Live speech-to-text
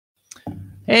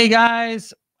Hey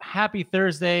guys, happy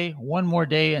Thursday. One more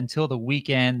day until the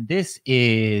weekend. This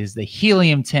is the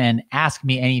Helium 10 Ask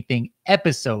Me Anything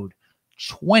episode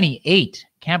 28.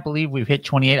 Can't believe we've hit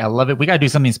 28. I love it. We got to do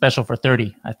something special for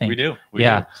 30, I think. We do. We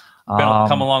do.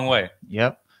 Come a long way.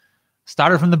 Yep.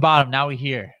 Started from the bottom. Now we're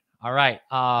here. All right.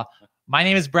 My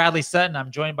name is Bradley Sutton. I'm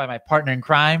joined by my partner in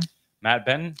crime, Matt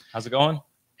Benton. How's it going?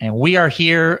 and we are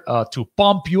here to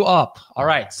pump you up. All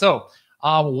right. So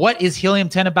what is Helium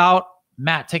 10 about?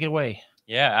 Matt, take it away.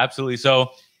 Yeah, absolutely.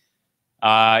 So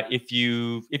if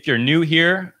you're new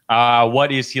here,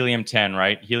 what is Helium 10,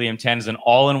 right? Helium 10 is an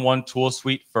all-in-one tool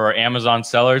suite for Amazon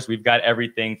sellers. We've got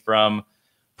everything from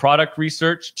product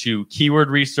research to keyword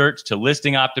research to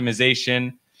listing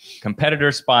optimization,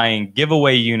 competitor spying,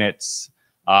 giveaway units,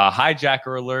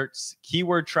 hijacker alerts,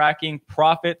 keyword tracking,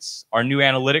 profits, our new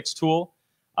analytics tool,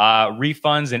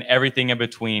 refunds, and everything in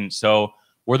between. So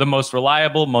we're the most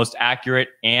reliable, most accurate,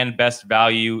 and best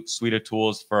value suite of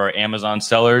tools for our Amazon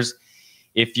sellers.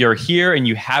 If you're here and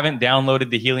you haven't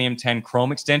downloaded the Helium 10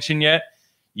 Chrome extension yet,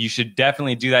 you should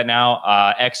definitely do that now.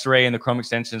 X-Ray and the Chrome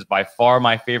extension is by far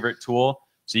my favorite tool.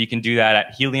 So you can do that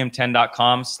at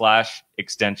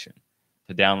helium10.com/extension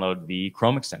to download the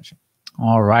Chrome extension.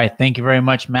 All right. Thank you very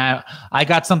much, Matt. I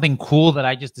got something cool that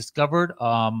I just discovered.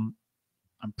 I'm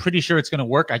pretty sure it's going to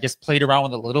work. I just played around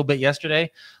with it a little bit yesterday.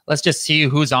 Let's just see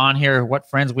who's on here, what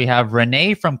friends we have.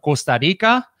 Renee from Costa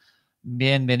Rica.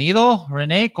 Bienvenido.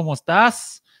 Renee, ¿cómo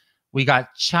estás? We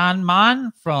got Chan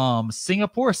Man from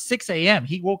Singapore, 6 a.m.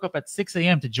 He woke up at 6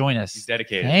 a.m. to join us. He's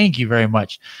dedicated. Thank you very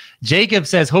much. Jacob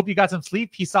says, hope you got some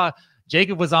sleep.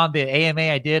 Jacob was on the AMA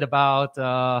I did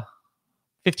about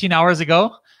 15 hours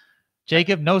ago.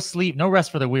 Jacob, no sleep, no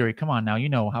rest for the weary. Come on now, you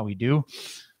know how we do.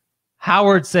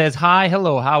 Howard says, hi.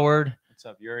 Hello, Howard. What's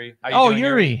up, Yuri? How you doing,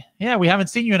 Yuri. Yeah, we haven't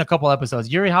seen you in a couple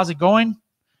episodes. Yuri, how's it going?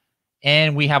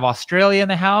 And we have Australia in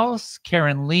the house.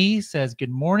 Karen Lee says,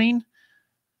 good morning.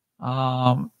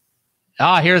 That's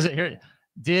not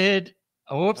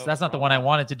the one I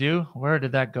wanted to do. Where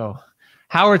did that go?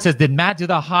 Howard says, did Matt do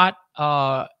the hot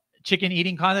chicken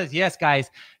eating contest? Yes,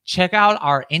 guys. Check out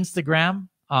our Instagram.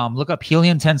 Look up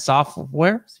Helium 10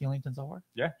 software. Is Helium 10 software?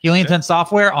 Yeah. Helium 10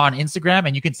 software on Instagram,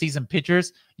 and you can see some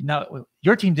pictures. You know,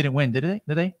 your team didn't win, did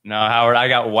they? No, Howard, I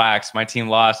got waxed. My team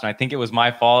lost, and I think it was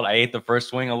my fault. I ate the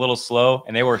first wing a little slow,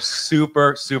 and they were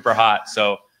super, super hot.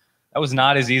 So that was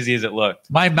not as easy as it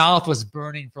looked. My mouth was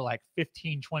burning for like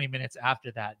 15, 20 minutes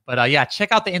after that. But yeah,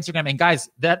 check out the Instagram. And guys,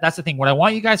 that's the thing. What I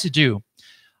want you guys to do,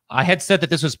 I had said that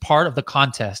this was part of the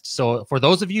contest. So for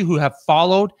those of you who have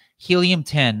followed Helium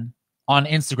 10 on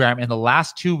Instagram in the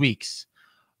last 2 weeks,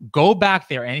 go back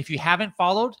there. And if you haven't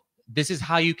followed, this is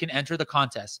how you can enter the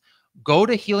contest. Go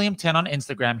to Helium 10 on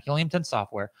Instagram, Helium 10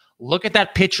 software. Look at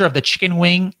that picture of the chicken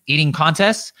wing eating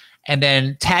contest, and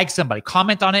then tag somebody.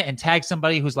 Comment on it and tag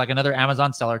somebody who's like another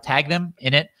Amazon seller. Tag them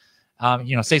in it.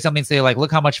 Say something, say like,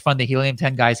 look how much fun the Helium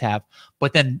 10 guys have.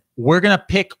 But then we're going to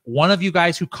pick one of you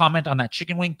guys who comment on that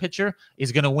chicken wing picture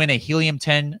is going to win a Helium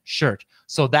 10 shirt.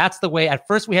 So that's the way. At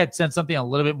first we had sent something a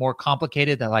little bit more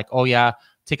complicated that like, oh yeah,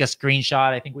 take a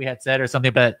screenshot, I think we had said, or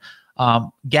something. But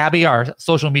Gabby, our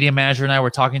social media manager, and I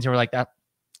were talking to her like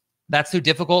that's too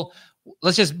difficult.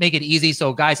 Let's just make it easy.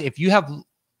 So guys, if you have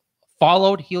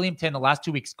followed Helium 10 the last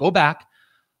 2 weeks, go back,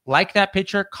 like that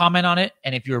picture, comment on it.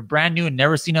 And if you're brand new and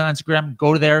never seen it on Instagram,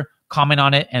 go there, comment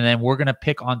on it. And then we're going to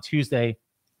pick on Tuesday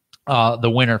the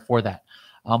winner for that.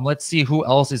 Let's see who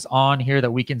else is on here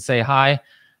that we can say hi.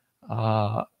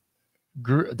 Diana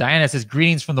says,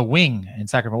 greetings from the wing in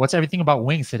Sacramento. What's everything about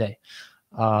wings today?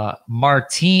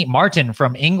 Martin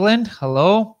from England.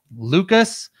 Hello.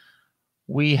 Lucas.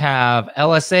 We have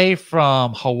LSA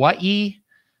from Hawaii.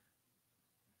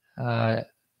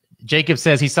 Jacob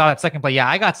says he saw that second place. Yeah,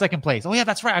 I got second place. Oh yeah,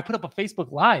 that's right. I put up a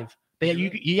Facebook Live.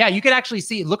 You could actually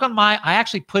see. Look on I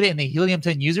actually put it in the Helium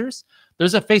 10 users.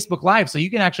 There's a Facebook Live, so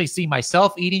you can actually see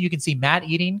myself eating. You can see Matt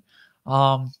eating.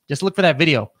 Just look for that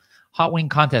video. Hot Wing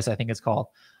Contest, I think it's called.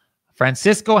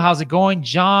 Francisco, how's it going?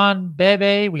 John,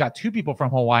 Bebe. We got 2 people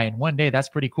from Hawaii in one day. That's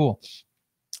pretty cool.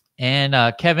 And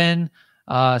Kevin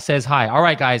says hi. All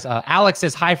right, guys. Alex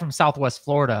says hi from Southwest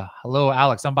Florida. Hello,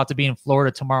 Alex. I'm about to be in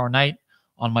Florida tomorrow night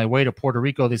on my way to Puerto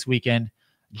Rico this weekend.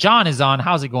 John is on.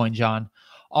 How's it going, John?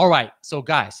 All right. So,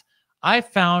 guys, I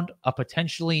found a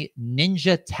potentially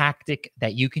ninja tactic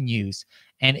that you can use,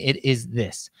 and it is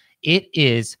this. It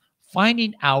is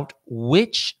finding out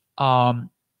which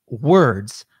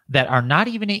words that are not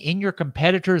even in your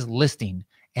competitor's listing,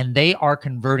 and they are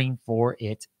converting for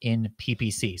it in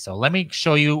PPC. So let me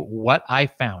show you what I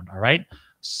found, all right?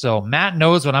 So Matt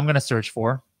knows what I'm going to search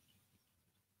for.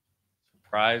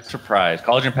 Surprise, surprise.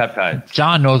 Collagen peptides.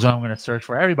 John knows what I'm going to search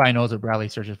for. Everybody knows what Bradley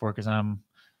searches for because I'm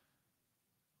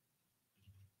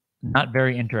not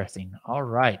very interesting. All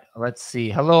right. Let's see.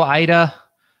 Hello, Ida.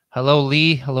 Hello,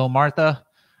 Lee. Hello, Martha.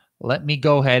 Let me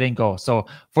go ahead and go. So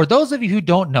for those of you who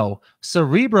don't know,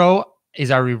 Cerebro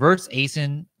is our reverse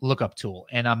ASIN lookup tool.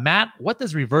 And Matt, what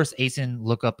does reverse ASIN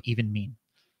lookup even mean?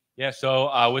 Yeah,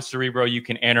 so with Cerebro, you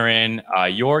can enter in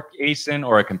your ASIN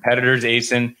or a competitor's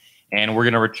ASIN, and we're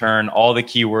going to return all the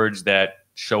keywords that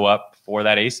show up for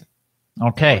that ASIN.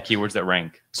 Okay. Keywords that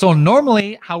rank. So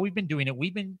normally how we've been doing it,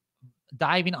 we've been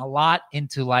diving a lot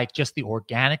into like just the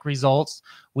organic results.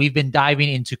 We've been diving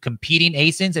into competing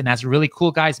ASINs, and that's really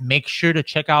cool, guys. Make sure to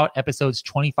check out episodes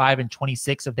 25 and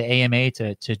 26 of the AMA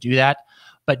to do that.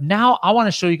 But now I want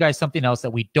to show you guys something else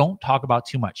that we don't talk about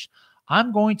too much.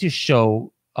 I'm going to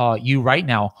show you right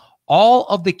now all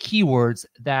of the keywords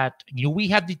that we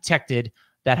have detected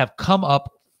that have come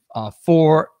up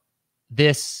for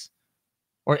this.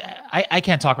 Or I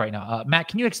can't talk right now. Matt,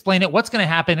 can you explain it? What's going to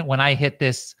happen when I hit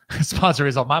this sponsor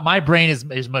result? My brain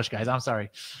is mush, guys. I'm sorry.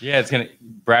 Yeah,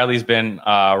 Bradley's been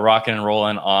rocking and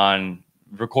rolling on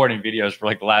recording videos for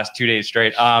like the last 2 days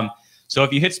straight. So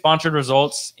if you hit sponsored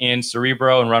results in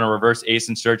Cerebro and run a reverse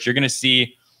ASIN search, you're going to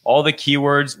see all the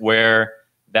keywords where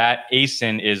that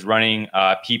ASIN is running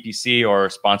PPC or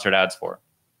sponsored ads for.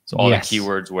 So all the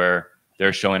keywords where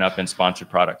they're showing up in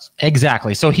sponsored products.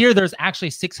 Exactly. So here there's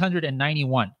actually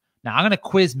 691. Now I'm going to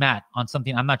quiz Matt on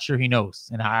something I'm not sure he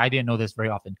knows. And I didn't know this very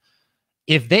often.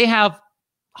 If they have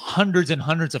hundreds and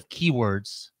hundreds of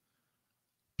keywords,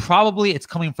 probably it's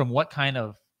coming from what kind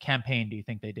of campaign do you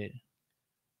think they did?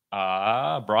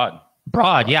 Broad.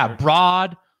 Broad. Yeah.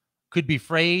 Broad could be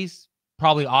phrase,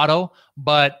 probably auto,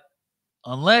 but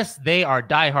unless they are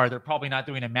diehard, they're probably not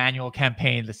doing a manual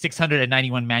campaign, the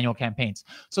 691 manual campaigns.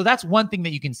 So that's one thing that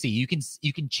you can see. You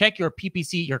can check your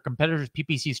PPC, your competitor's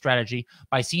PPC strategy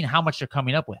by seeing how much they're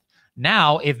coming up with.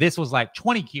 Now, if this was like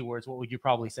 20 keywords, what would you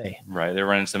probably say? Right. They're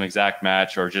running some exact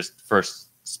match or just for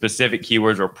specific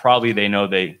keywords, or probably they know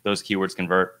those keywords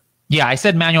convert. Yeah, I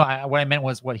said manual. What I meant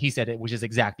was what he said, which is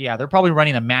exact. Yeah, they're probably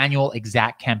running a manual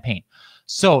exact campaign.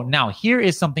 So now here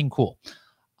is something cool.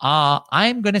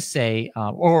 I'm going to say,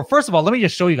 or first of all, let me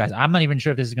just show you guys. I'm not even sure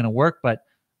if this is going to work, but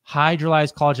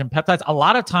hydrolyzed collagen peptides. A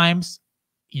lot of times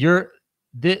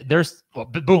there's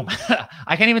boom.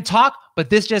 I can't even talk, but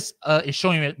this just is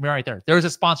showing me right there. There's a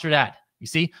sponsored ad. You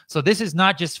see? So this is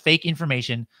not just fake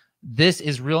information. This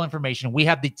is real information. We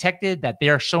have detected that they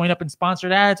are showing up in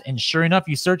sponsored ads, and sure enough,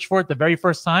 you search for it the very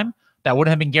first time. That wouldn't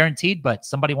have been guaranteed, but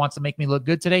somebody wants to make me look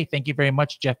good today. Thank you very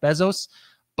much, Jeff Bezos.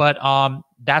 But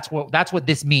that's what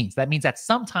this means. That means that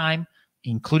sometime,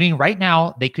 including right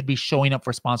now, they could be showing up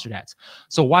for sponsored ads.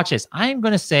 So watch this. I'm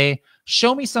going to say,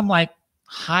 show me some like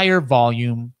higher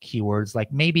volume keywords,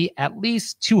 like maybe at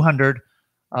least 200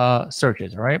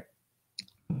 searches. All right.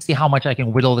 Let's see how much I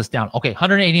can whittle this down. Okay,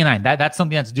 189. That's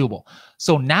something that's doable.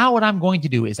 So now what I'm going to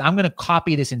do is I'm going to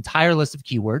copy this entire list of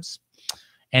keywords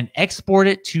and export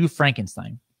it to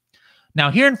Frankenstein.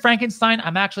 Now here in Frankenstein,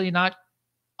 I'm actually not.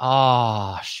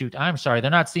 Oh, shoot. I'm sorry. They're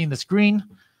not seeing the screen.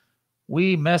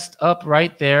 We messed up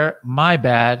right there. My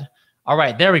bad. All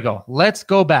right. There we go. Let's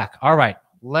go back. All right.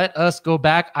 Let us go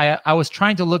back. I was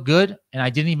trying to look good, and I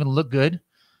didn't even look good.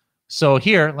 So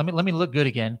here, let me look good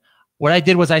again. What I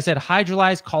did was I said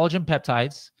hydrolyzed collagen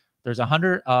peptides. There's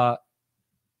 100.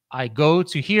 I go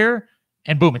to here,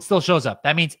 and boom, it still shows up.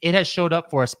 That means it has showed up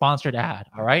for a sponsored ad.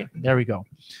 All right. There we go.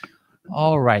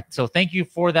 All right. So thank you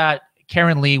for that,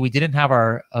 Karen Lee. We didn't have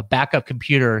our backup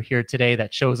computer here today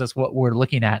that shows us what we're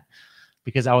looking at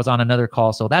because I was on another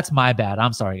call. So that's my bad.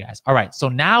 I'm sorry, guys. All right. So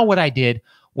now what I did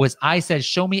was I said,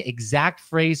 show me exact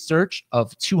phrase search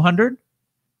of 200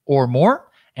 or more.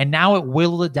 And now it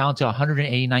whittled it down to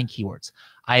 189 keywords.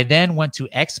 I then went to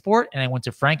export and I went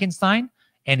to Frankenstein.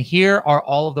 And here are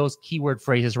all of those keyword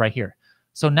phrases right here.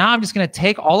 So now I'm just going to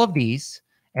take all of these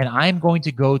and I'm going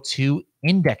to go to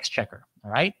Index Checker.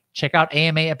 All right. Check out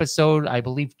AMA episode, I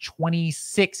believe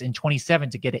 26 and 27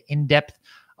 to get an in-depth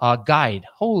guide.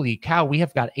 Holy cow, we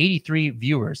have got 83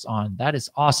 viewers on. That is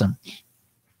awesome.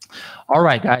 All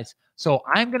right, guys. So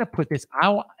I'm going to put this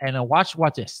out and watch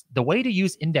this. The way to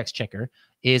use Index Checker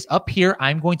is up here.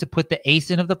 I'm going to put the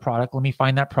ASIN of the product. Let me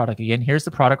find that product again. Here's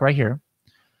the product right here.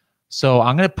 So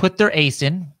I'm going to put their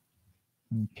ASIN,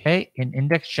 okay, in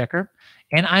Index Checker,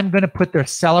 and I'm going to put their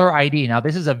seller ID. Now,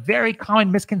 this is a very common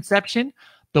misconception.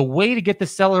 The way to get the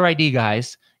seller ID,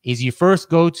 guys, is you first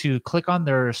go to click on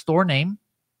their store name,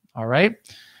 all right?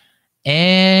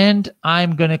 And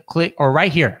I'm going to click, or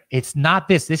right here, it's not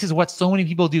this. This is what so many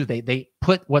people do. They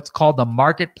put what's called the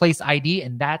marketplace ID,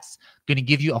 and that's going to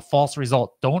give you a false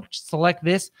result. Don't select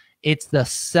this. It's the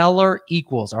seller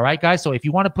equals. All right, guys. So if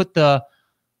you want to put the,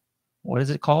 what is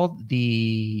it called?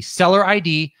 The seller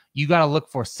ID, you got to look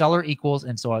for seller equals.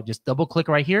 And so I'll just double click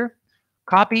right here,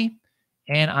 copy,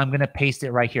 and I'm going to paste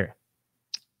it right here.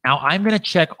 Now I'm going to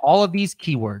check all of these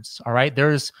keywords. All right.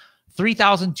 There's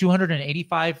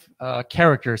 3,285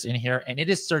 characters in here, and it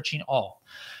is searching all.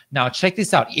 Now, check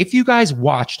this out. If you guys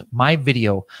watched my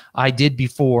video I did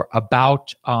before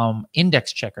about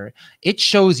index checker, it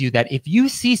shows you that if you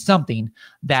see something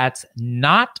that's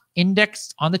not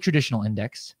indexed on the traditional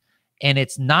index, and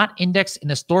it's not indexed in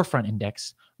the storefront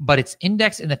index, but it's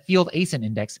indexed in the field ASIN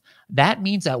index, that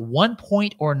means at one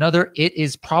point or another, it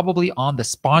is probably on the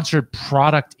sponsored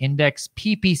product index,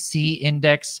 PPC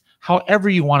index, however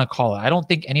you want to call it. I don't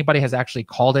think anybody has actually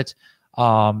called it,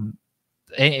 or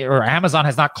Amazon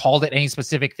has not called it any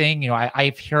specific thing. You know,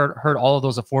 I've heard all of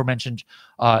those aforementioned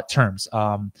terms.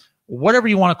 Whatever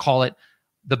you want to call it,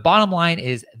 the bottom line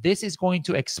is this is going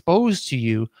to expose to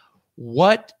you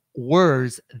what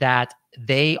words that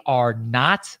they are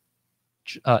not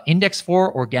indexed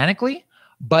for organically,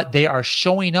 but they are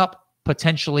showing up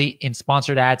potentially in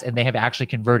sponsored ads, and they have actually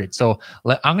converted. So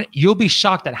you'll be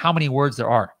shocked at how many words there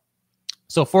are.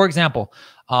 So for example,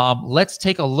 let's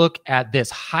take a look at this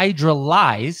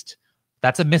hydrolyzed.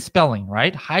 That's a misspelling,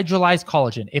 right? Hydrolyzed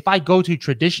collagen. If I go to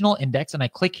traditional index and I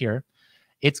click here,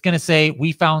 it's going to say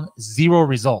we found 0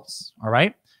 results. All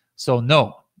right. So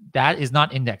no, that is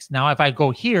not indexed. Now, if I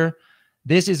go here,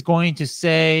 this is going to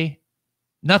say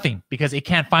nothing because it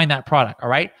can't find that product. All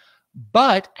right.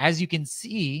 But as you can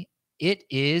see, it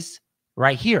is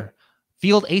right here,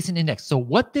 field ASIN index. So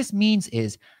what this means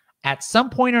is, at some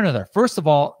point or another, first of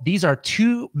all, these are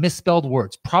 2 misspelled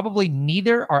words. Probably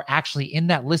neither are actually in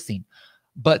that listing.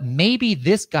 But maybe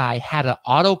this guy had an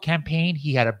auto campaign,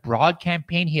 he had a broad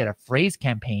campaign, he had a phrase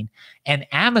campaign, and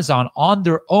Amazon on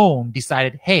their own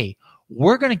decided, hey,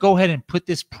 we're going to go ahead and put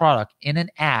this product in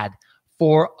an ad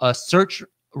for a search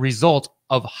result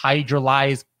of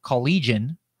hydrolyzed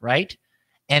collagen, right?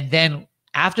 And then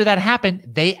after that happened,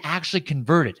 they actually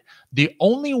converted. The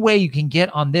only way you can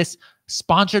get on this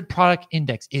sponsored product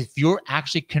index if you're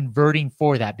actually converting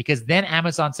for that, because then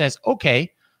Amazon says,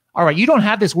 okay, all right, you don't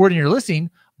have this word in your listing,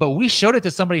 but we showed it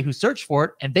to somebody who searched for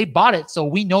it and they bought it, so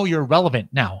we know you're relevant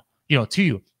now, you know, to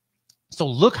you. So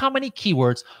look how many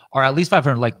keywords are at least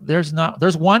 500. Like there's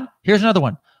one, here's another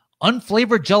one,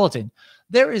 unflavored gelatin.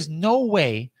 There is no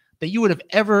way that you would have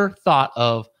ever thought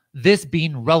of this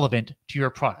being relevant to your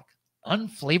product.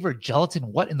 Unflavored gelatin,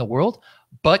 what in the world?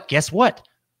 But guess what?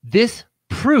 This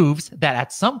proves that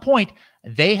at some point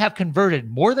they have converted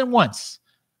more than once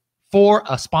for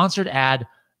a sponsored ad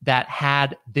that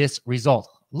had this result.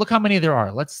 Look how many there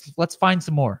are. Let's find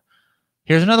some more.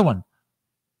 Here's another one.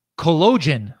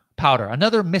 Collagen powder,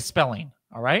 another misspelling.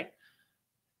 All right.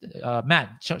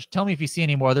 Matt, tell me if you see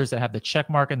any more others that have the check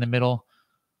mark in the middle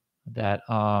that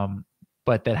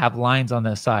but that have lines on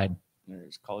the side.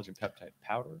 There's collagen peptide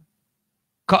powder.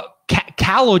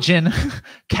 Collagen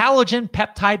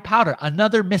peptide powder,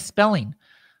 another misspelling.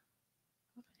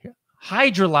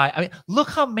 Hydrolyze. I mean, look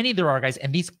how many there are, guys.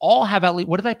 And these all have at least,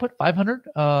 what did I put? 500?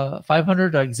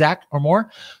 500 exact or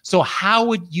more. So how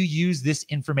would you use this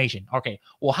information? Okay.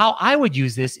 Well, how I would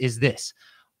use this is this.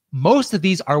 Most of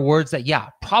these are words that, yeah,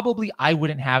 probably I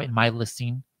wouldn't have in my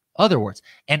listing other words.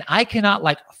 And I cannot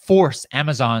like force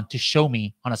Amazon to show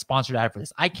me on a sponsored ad for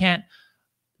this. I can't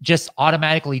just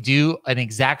automatically do an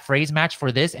exact phrase match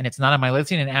for this and it's not on my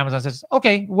listing, and Amazon says,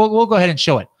 okay, we'll go ahead and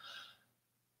show it.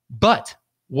 But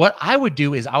what I would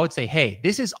do is I would say, hey,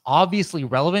 this is obviously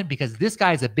relevant because this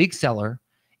guy is a big seller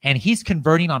and he's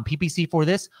converting on PPC for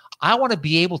this. I want to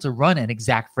be able to run an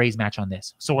exact phrase match on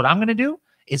this. So what I'm going to do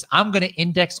is I'm going to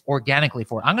index organically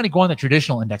for it. I'm going to go on the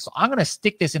traditional index. So I'm going to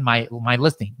stick this in my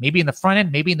listing, maybe in the front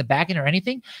end, maybe in the back end or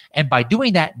anything. And by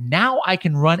doing that, now I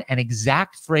can run an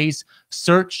exact phrase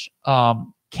search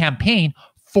campaign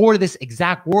for this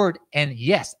exact word. And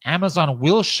yes, Amazon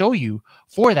will show you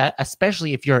for that,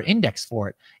 especially if you're indexed for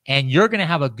it. And you're going to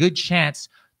have a good chance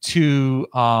to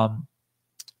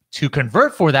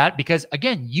convert for that because,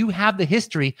 again, you have the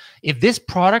history. If this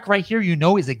product right here, you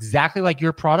know, is exactly like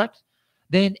your product,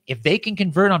 then if they can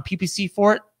convert on PPC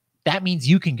for it, that means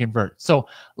you can convert. So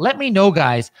let me know,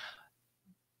 guys,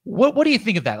 what do you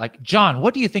think of that? Like, John,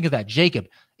 what do you think of that? Jacob,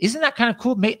 isn't that kind of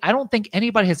cool? I don't think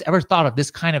anybody has ever thought of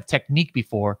this kind of technique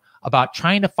before about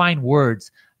trying to find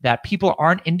words that people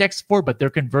aren't indexed for, but they're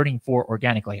converting for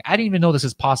organically. I didn't even know this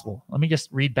is possible. Let me just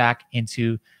read back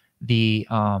into the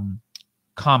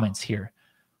comments here.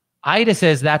 Ida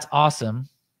says, that's awesome.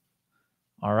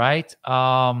 All right.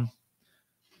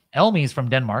 Elmi's from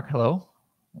Denmark. Hello.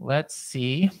 Let's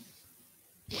see.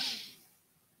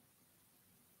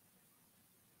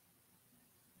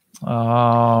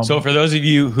 So for those of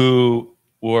you who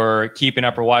were keeping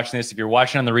up or watching this, if you're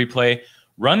watching on the replay,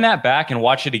 run that back and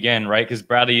watch it again, right? Because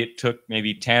Bradley, it took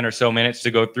maybe 10 or so minutes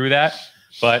to go through that.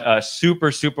 But a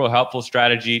super, super helpful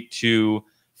strategy to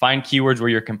find keywords where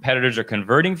your competitors are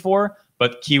converting for,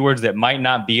 but keywords that might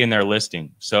not be in their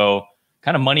listing. So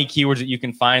kind of money keywords that you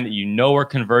can find that you know are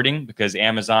converting, because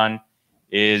Amazon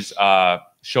is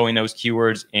showing those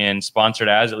keywords in sponsored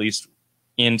ads, at least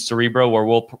in Cerebro,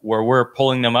 where we're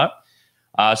pulling them up.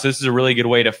 So this is a really good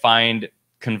way to find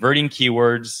converting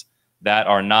keywords that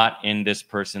are not in this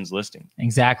person's listing.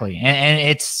 Exactly. And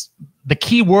it's the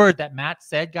key word that Matt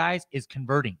said, guys, is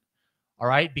converting. All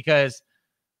right. Because,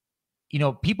 you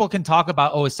know, people can talk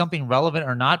about, oh, is something relevant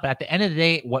or not? But at the end of the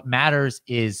day, what matters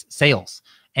is sales.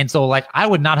 And so, like, I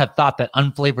would not have thought that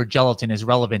unflavored gelatin is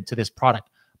relevant to this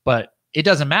product, but it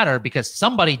doesn't matter because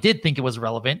somebody did think it was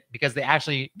relevant because they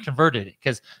actually converted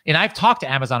it. And I've talked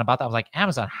to Amazon about that. I was like,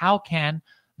 Amazon, how can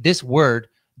this word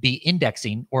be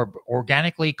indexing or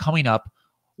organically coming up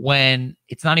when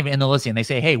it's not even in the listing? They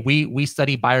say, hey, we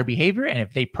study buyer behavior, and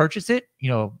if they purchase it, you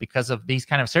know, because of these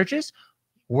kind of searches,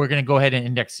 we're going to go ahead and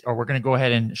index, or we're going to go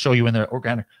ahead and show you in the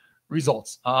organic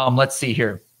results. Let's see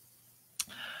here.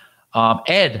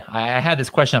 Ed, I had this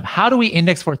question of, how do we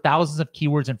index for thousands of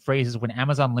keywords and phrases when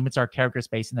Amazon limits our character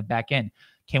space in the back end?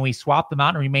 Can we swap them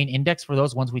out and remain indexed for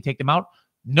those once we take them out?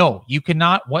 No, you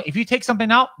cannot. If you take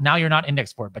something out, now you're not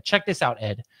indexed for it. But check this out,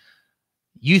 Ed.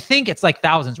 You think it's like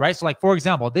thousands, right? So like, for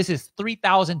example, this is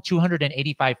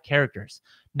 3,285 characters.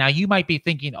 Now you might be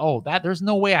thinking, oh, there's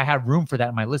no way I have room for that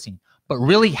in my listing. But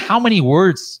really, how many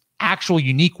words, actual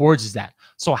unique words, is that?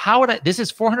 So how would this is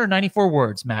 494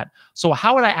 words, Matt. So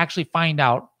how would I actually find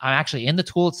out? I'm actually in the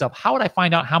tool itself. How would I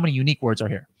find out how many unique words are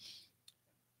here?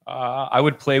 I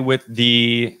would play with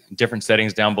the different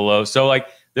settings down below. So like,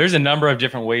 there's a number of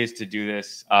different ways to do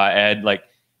this, Ed. Like,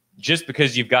 just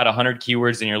because you've got 100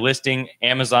 keywords in your listing,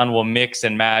 Amazon will mix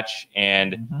and match.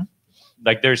 And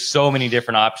like, there's so many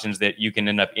different options that you can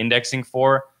end up indexing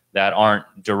for that aren't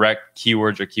direct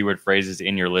keywords or keyword phrases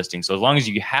in your listing. So as long as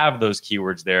you have those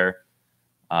keywords there.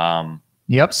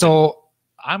 Yep. So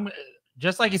I'm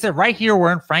just like you said, right here,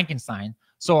 we're in Frankenstein.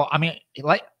 So, I mean,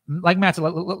 like Matt said,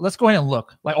 let's go ahead and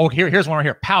look. Like, oh, here's one right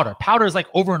here. Powder. Powder is like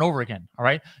over and over again. All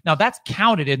right. Now that's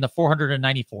counted in the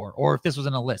 494, or if this was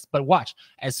in a list. But watch,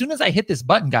 as soon as I hit this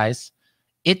button, guys,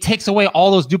 it takes away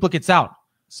all those duplicates out.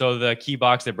 So the key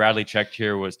box that Bradley checked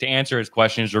here was to answer his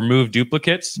questions, remove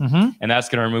duplicates. And that's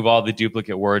going to remove all the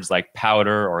duplicate words like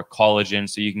powder or collagen.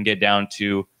 So you can get down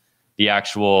to the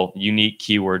actual unique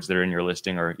keywords that are in your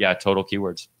listing, or total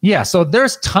keywords. Yeah. So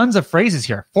there's tons of phrases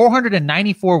here,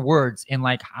 494 words in,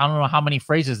 like, I don't know how many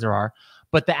phrases there are,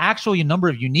 but the actual number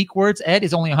of unique words, Ed,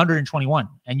 is only 121.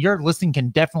 And your listing can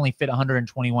definitely fit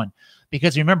 121.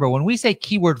 Because remember, when we say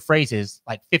keyword phrases,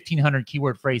 like 1,500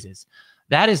 keyword phrases,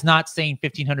 that is not saying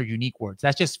 1,500 unique words.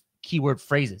 That's just keyword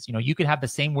phrases. You know, you could have the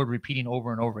same word repeating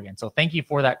over and over again. So thank you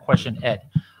for that question, Ed.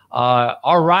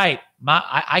 All right.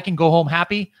 I can go home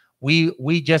happy.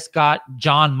 We just got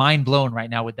John mind blown right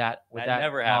now with that. That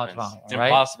never happens. It's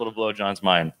impossible to blow John's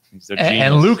mind.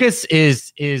 And Lucas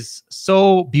is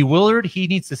so bewildered, he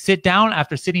needs to sit down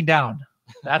after sitting down.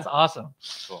 That's awesome.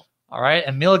 Cool. All right.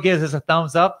 Emil gives us a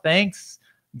thumbs up. Thanks.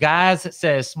 Guys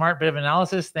says smart bit of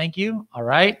analysis. Thank you. All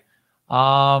right.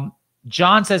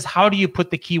 John says, how do you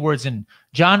put the keywords in?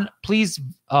 John, please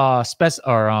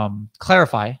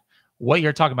clarify what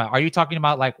you're talking about. Are you talking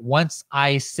about, like, once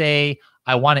I say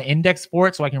I want to index for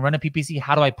it so I can run a PPC,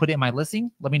 how do I put it in my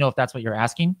listing? Let me know if that's what you're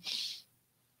asking.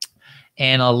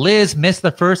 And Liz missed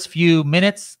the first few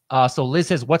minutes. So Liz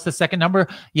says, what's the second number?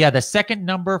 Yeah, the second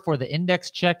number for the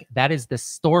index check, that is the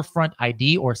storefront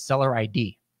ID or seller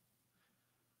ID.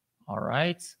 All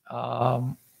right.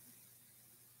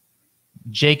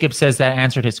 Jacob says that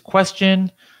answered his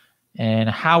question. And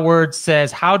Howard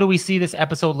says, how do we see this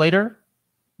episode later?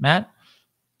 Matt?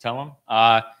 Tell him.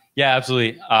 Yeah,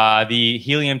 absolutely. The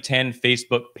Helium 10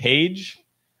 Facebook page.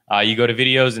 You go to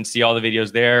videos and see all the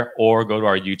videos there, or go to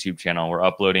our YouTube channel. We're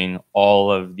uploading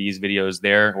all of these videos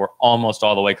there. We're almost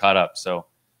all the way caught up. So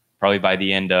probably by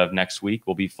the end of next week,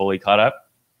 we'll be fully caught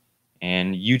up.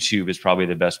 And YouTube is probably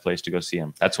the best place to go see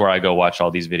them. That's where I go watch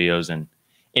all these videos, and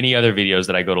any other videos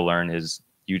that I go to learn is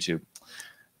YouTube.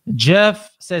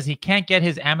 Jeff says he can't get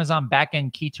his Amazon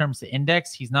backend key terms to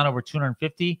index. He's not over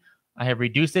 250. I have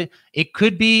reduced it. It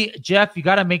could be, Jeff, you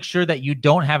got to make sure that you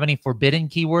don't have any forbidden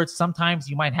keywords. Sometimes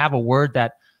you might have a word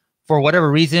that, for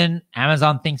whatever reason,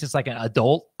 Amazon thinks it's like an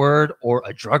adult word or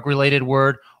a drug-related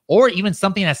word, or even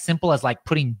something as simple as like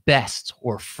putting best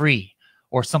or free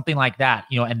or something like that,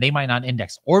 and they might not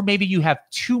index. Or maybe you have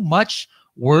too much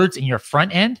words in your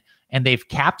front end and they've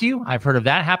capped you. I've heard of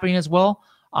that happening as well.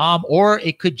 Or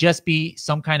it could just be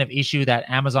some kind of issue that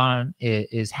Amazon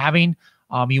is having.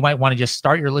 You might want to just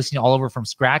start your listing all over from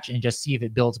scratch and just see if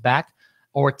it builds back.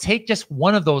 Or take just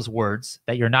one of those words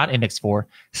that you're not indexed for,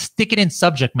 stick it in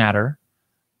subject matter,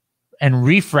 and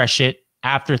refresh it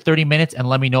after 30 minutes and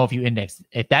let me know if you index.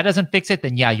 If that doesn't fix it,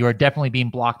 then yeah, you're definitely being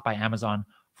blocked by Amazon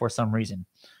for some reason.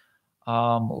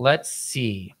 Let's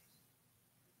see.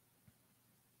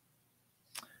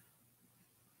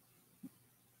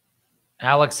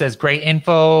 Alex says, great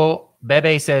info.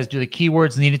 Bebe says, do the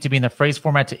keywords needed to be in the phrase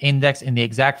format to index in the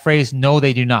exact phrase? No,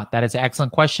 they do not. That is an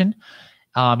excellent question.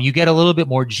 You get a little bit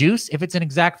more juice if it's an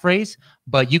exact phrase,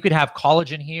 but you could have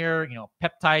collagen here,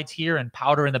 peptides here, and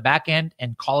powder in the back end,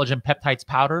 and collagen peptides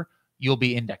powder, you'll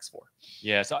be indexed for.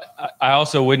 Yeah, so I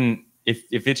also wouldn't,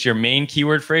 if it's your main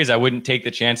keyword phrase, I wouldn't take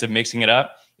the chance of mixing it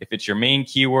up. If it's your main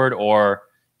keyword or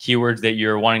keywords that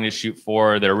you're wanting to shoot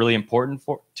for that are really important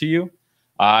to you,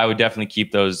 I would definitely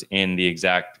keep those in the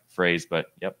exact phrase. But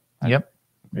yep.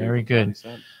 Very good.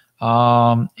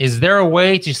 Is there a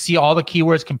way to see all the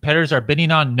keywords competitors are bidding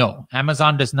on? No,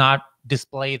 Amazon does not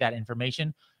display that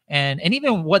information. And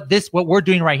even what we're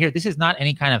doing right here, this is not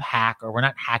any kind of hack, or we're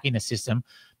not hacking the system,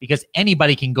 because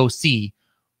anybody can go see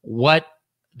what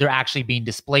they're actually being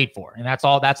displayed for. And that's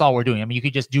all we're doing. I mean, you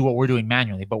could just do what we're doing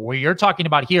manually, but what you're talking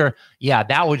about here, yeah,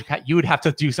 you would have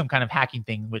to do some kind of hacking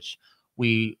thing, which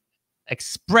we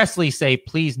expressly say,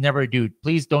 please never do.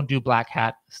 Please don't do black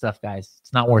hat stuff, guys.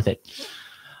 It's not worth it.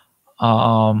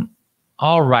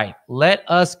 All right, let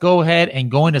us go ahead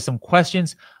and go into some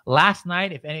questions. Last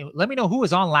night, let me know who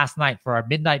was on last night for our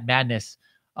Midnight Madness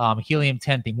Helium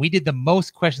 10 thing. We did the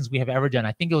most questions we have ever done.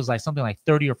 I think it was like something like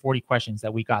 30 or 40 questions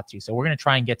that we got to. So we're going to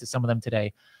try and get to some of them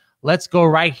today. Let's go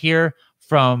right here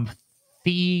from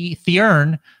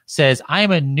Theern says, I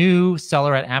am a new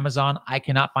seller at Amazon. I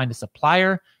cannot find a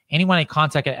supplier. Anyone I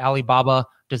contact at Alibaba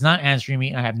does not answer me,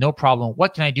 and I have no problem.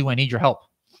 What can I do? I need your help.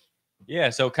 Yeah,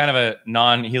 so kind of a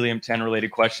non-Helium 10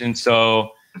 related question.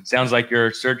 So sounds like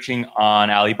you're searching on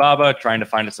Alibaba, trying to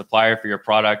find a supplier for your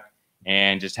product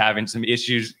and just having some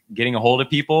issues getting a hold of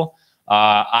people.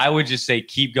 I would just say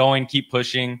keep going, keep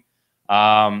pushing.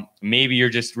 Maybe you're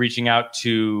just reaching out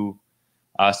to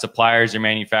suppliers or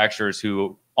manufacturers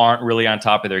who aren't really on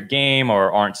top of their game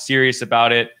or aren't serious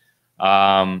about it.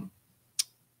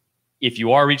 If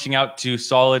you are reaching out to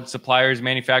solid suppliers,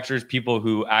 manufacturers, people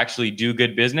who actually do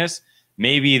good business,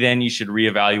 maybe then you should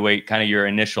reevaluate kind of your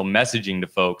initial messaging to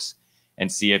folks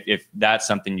and see if that's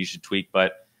something you should tweak.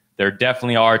 But there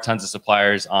definitely are tons of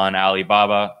suppliers on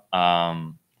Alibaba.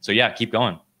 So yeah, keep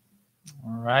going.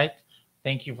 All right.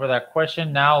 Thank you for that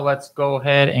question. Now let's go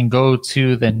ahead and go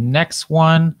to the next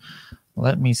one.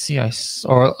 Let me see. This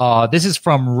is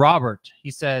from Robert.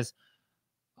 He says,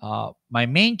 my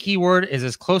main keyword is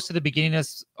as close to the beginning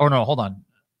as, no, hold on.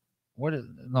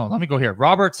 Let me go here.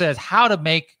 Robert says how to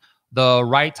make the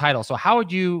right title. So how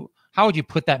would you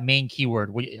put that main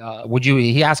keyword?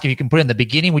 He asked if you can put it in the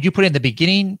beginning. Would you put it in the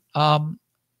beginning,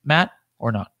 Matt,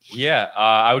 or not? Yeah,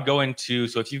 I would go into,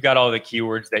 so if you've got all the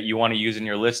keywords that you want to use in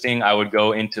your listing, I would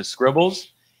go into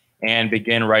Scribbles and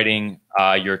begin writing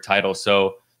your title.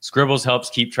 So Scribbles helps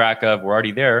keep track of, we're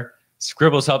already there.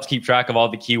 Scribbles helps keep track of all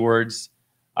the keywords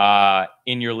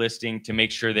in your listing to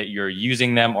make sure that you're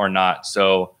using them or not.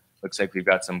 So looks like we've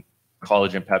got some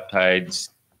collagen peptides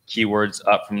keywords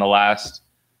up from the last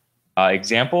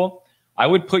example. I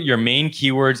would put your main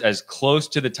keywords as close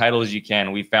to the title as you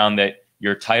can. We found that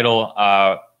your title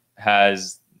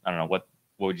has, I don't know, what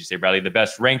would you say, Bradley, the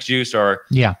best rank juice, or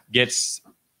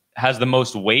has the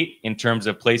most weight in terms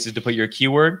of places to put your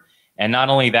keyword. And not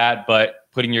only that, but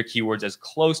putting your keywords as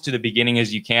close to the beginning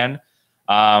as you can.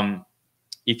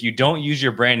 If you don't use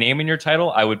your brand name in your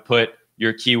title, I would put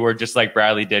your keyword, just like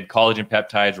Bradley did, collagen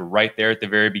peptides, right there at the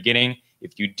very beginning.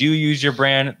 If you do use your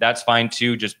brand, that's fine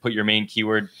too. Just put your main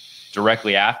keyword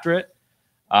directly after it.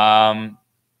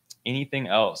 Anything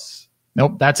else?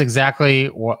 Nope, that's exactly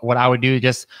what I would do.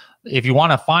 Just if you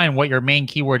want to find what your main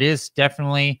keyword is,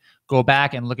 definitely go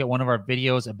back and look at one of our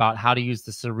videos about how to use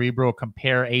the Cerebro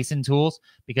Compare ASIN tools,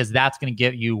 because that's going to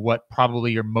get you what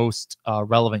probably your most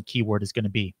relevant keyword is going to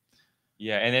be.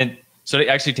 Yeah, and then so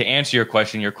to answer your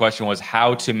question was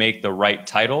how to make the right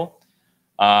title.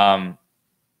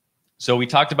 So we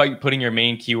talked about you putting your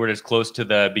main keyword as close to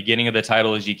the beginning of the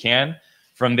title as you can.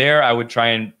 From there, I would try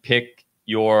and pick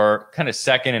your kind of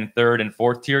second and third and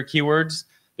fourth tier keywords,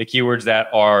 the keywords that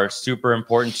are super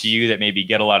important to you that maybe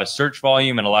get a lot of search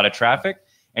volume and a lot of traffic,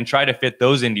 and try to fit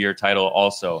those into your title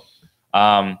also.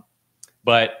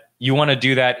 But you want to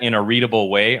do that in a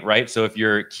readable way, right? So if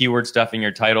you're keyword stuffing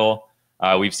your title,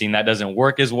 we've seen that doesn't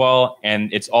work as well.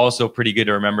 And it's also pretty good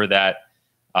to remember that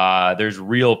there's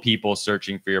real people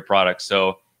searching for your product.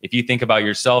 So if you think about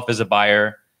yourself as a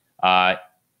buyer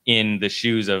in the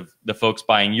shoes of the folks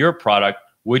buying your product,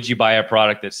 would you buy a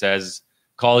product that says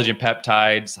collagen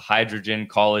peptides, hydrogen,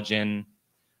 collagen,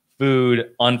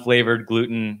 food, unflavored,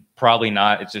 gluten? Probably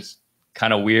not. It's just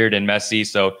kind of weird and messy.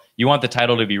 So you want the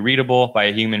title to be readable by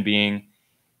a human being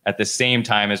at the same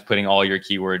time as putting all your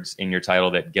keywords in your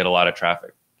title that get a lot of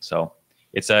traffic. So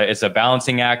it's a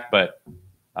balancing act, but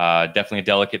definitely a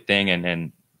delicate thing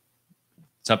and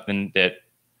something that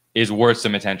is worth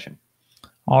some attention.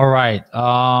 All right.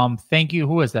 Thank you.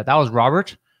 Who is that? That was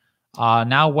Robert.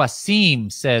 Now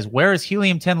Wasim says, where is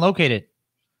Helium 10 located?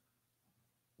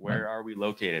 Where are we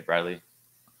located, Bradley?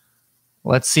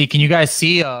 Let's see. Can you guys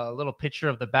see a little picture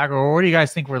of the background? Where do you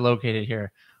guys think we're located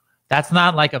here? That's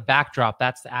not like a backdrop.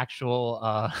 That's the actual.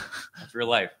 That's real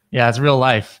life. Yeah, it's real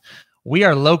life. We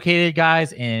are located,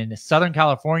 guys, in Southern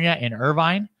California, in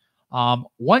Irvine. Now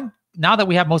that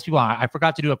we have most people on, I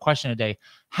forgot to do a question today.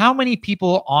 How many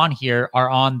people on here are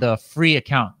on the free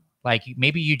account? Like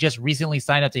maybe you just recently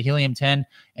signed up to Helium 10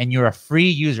 and you're a free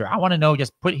user. I want to know,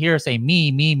 just put here, say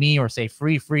me, or say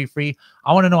free.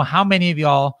 I want to know how many of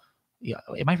y'all. Yeah,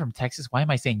 am I from Texas? Why am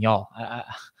I saying y'all?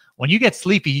 When you get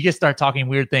sleepy, you just start talking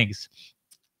weird things.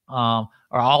 Or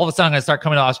all of a sudden, I'm going to start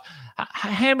coming to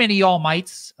how many y'all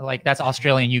mites? Like that's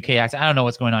Australian, UK accent. I don't know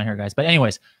what's going on here, guys. But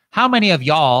anyways, how many of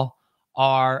y'all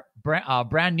are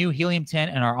brand new Helium 10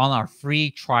 and are on our free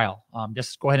trial?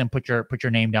 Just go ahead and put your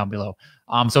name down below.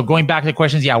 So going back to the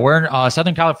questions, yeah, we're in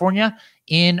Southern California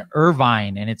in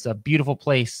Irvine, and it's a beautiful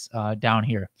place down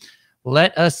here.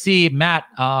 Let us see. Matt,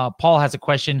 Paul has a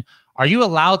question. Are you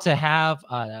allowed to have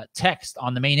text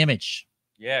on the main image?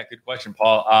 Yeah, good question,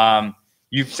 Paul.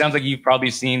 Sounds like you've probably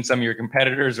seen some of your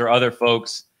competitors or other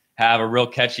folks have a real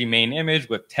catchy main image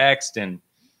with text and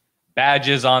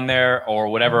badges on there or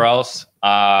whatever else.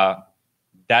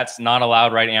 That's not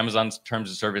allowed, right? Amazon's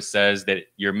terms of service says that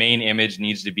your main image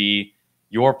needs to be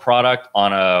your product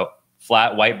on a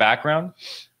flat white background.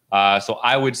 So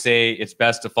I would say it's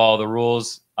best to follow the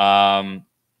rules and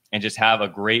just have a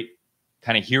great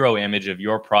kind of hero image of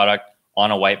your product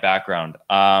on a white background.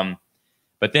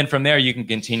 But then from there, you can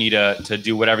continue to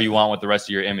do whatever you want with the rest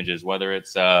of your images, whether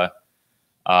it's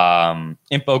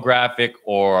infographic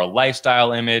or a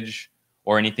lifestyle image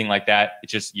or anything like that.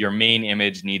 It's just your main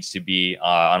image needs to be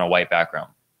on a white background.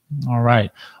 All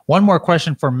right. One more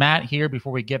question for Matt here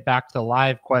before we get back to the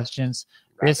live questions.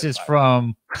 This is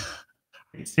from,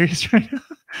 are you serious right now?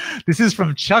 This is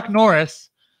from Chuck Norris.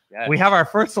 Yes. We have our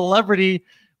first celebrity.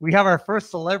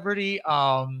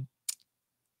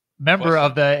 Member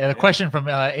of the question from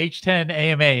H10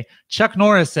 AMA. Chuck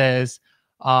Norris says,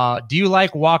 do you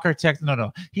like Walker text?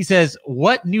 No. He says,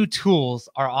 what new tools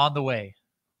are on the way?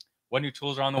 What new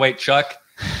tools are on the way, Chuck?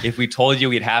 If we told you,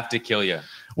 we'd have to kill you.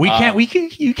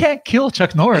 You can't kill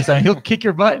Chuck Norris. I mean, he'll kick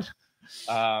your butt.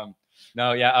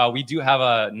 We do have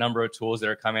a number of tools that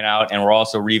are coming out, and we're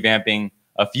also revamping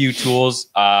a few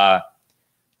tools.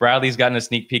 Bradley's gotten a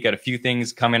sneak peek at a few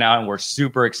things coming out, and we're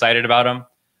super excited about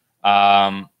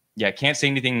them. Can't say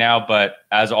anything now, but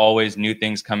as always, new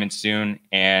things coming soon.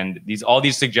 And all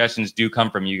these suggestions do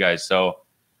come from you guys. So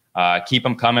keep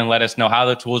them coming. Let us know how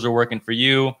the tools are working for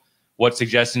you, what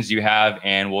suggestions you have,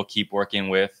 and we'll keep working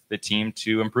with the team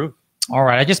to improve. All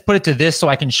right. I just put it to this so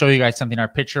I can show you guys something. Our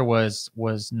picture was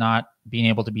not being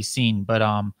able to be seen. But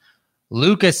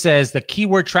Lucas says the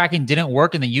keyword tracking didn't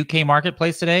work in the UK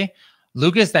marketplace today.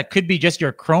 Lucas, that could be just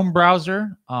your Chrome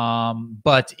browser.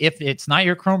 But if it's not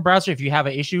your Chrome browser, if you have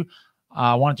an issue,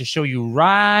 I wanted to show you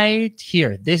right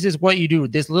here. This is what you do.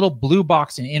 This little blue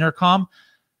box in Intercom.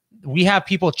 We have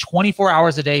people 24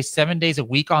 hours a day, 7 days a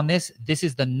week on this. This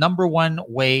is the #1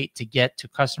 way to get to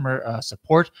customer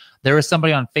support. There was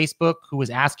somebody on Facebook who was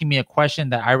asking me a question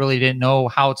that I really didn't know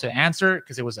how to answer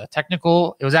because it was a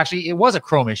technical. It was a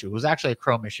Chrome issue. It was actually a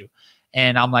Chrome issue.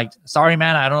 And I'm like, sorry,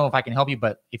 man, I don't know if I can help you,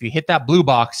 but if you hit that blue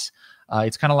box,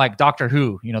 it's kind of like Doctor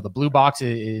Who. You know, the blue box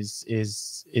is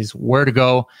where to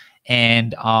go,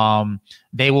 and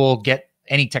they will get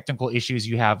any technical issues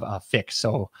you have fixed.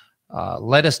 So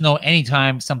let us know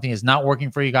anytime something is not working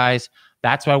for you guys.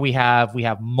 That's why we have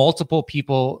multiple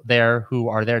people there who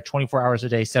are there 24 hours a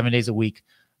day, 7 days a week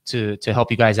to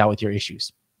help you guys out with your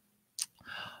issues.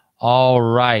 All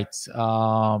right.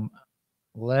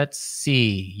 Let's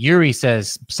see. Yuri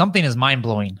says something is mind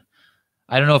blowing.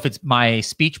 I don't know if it's my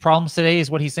speech problems today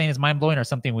is what he's saying is mind blowing or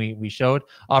something we showed.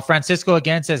 Francisco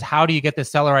again says, how do you get the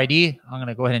seller ID? I'm going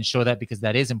to go ahead and show that because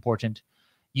that is important.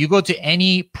 You go to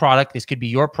any product. This could be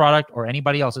your product or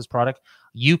anybody else's product.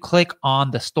 You click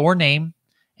on the store name.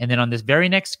 And then on this very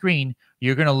next screen,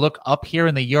 you're going to look up here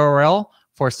in the URL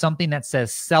for something that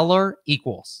says seller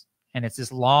equals. And it's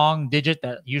this long digit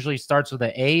that usually starts with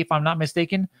an A, if I'm not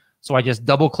mistaken. So I just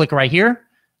double click right here,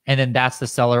 and then that's the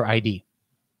seller ID.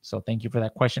 So thank you for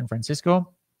that question,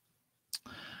 Francisco.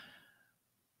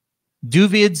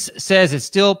 Duvids says it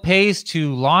still pays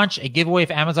to launch a giveaway if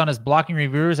Amazon is blocking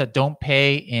reviewers that don't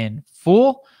pay in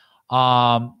full.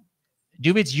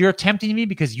 Duvids, you're tempting me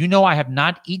because you know I have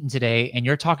not eaten today, and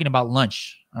you're talking about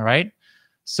lunch. All right.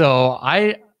 So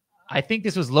I think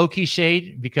this was low-key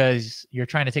shade because you're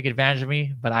trying to take advantage of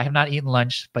me, but I have not eaten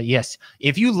lunch. But yes,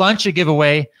 if you lunch a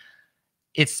giveaway,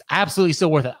 it's absolutely still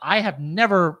worth it. I have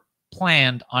never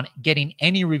planned on getting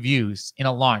any reviews in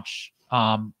a launch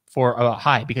for a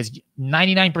high because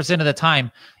 99% of the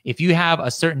time, if you have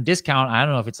a certain discount, I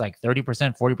don't know if it's like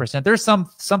 30%, 40%, there's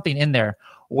something in there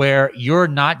where you're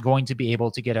not going to be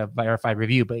able to get a verified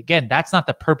review. But again, that's not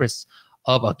the purpose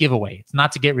of a giveaway. It's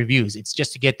not to get reviews. It's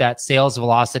just to get that sales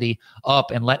velocity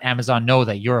up and let Amazon know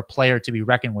that you're a player to be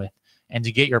reckoned with and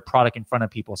to get your product in front of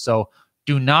people. So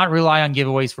do not rely on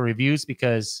giveaways for reviews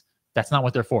because that's not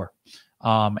what they're for.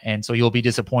 And so you'll be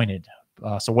disappointed.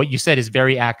 So what you said is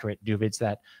very accurate, Duvids,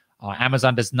 that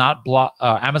Amazon does not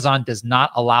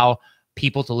allow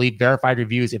people to leave verified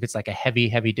reviews if it's like a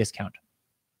heavy discount.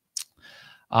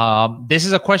 This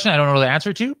is a question I don't know the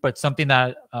answer to, but something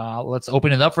that let's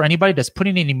open it up for anybody. Does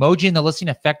putting an emoji in the listing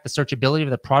affect the searchability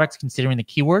of the products considering the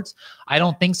keywords? I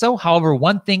don't think so. However,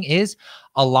 one thing is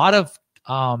a lot of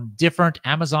different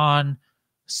Amazon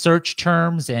search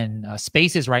terms and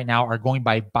spaces right now are going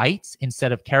by bytes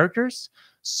instead of characters.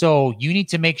 So you need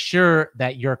to make sure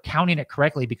that you're counting it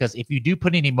correctly, because if you do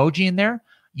put an emoji in there,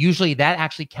 usually that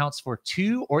actually counts for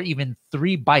 2 or even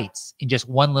 3 bytes in just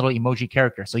one little emoji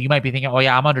character. So you might be thinking, oh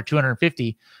yeah, I'm under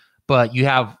 250, but you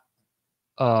have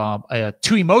 2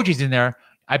 emojis in there.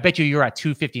 I bet you're at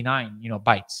 259,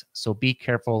 bytes. So be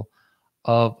careful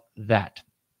of that.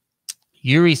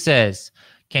 Yuri says,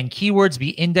 can keywords be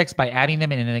indexed by adding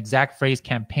them in an exact phrase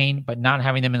campaign, but not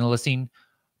having them in the listing?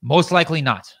 Most likely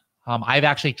not. I've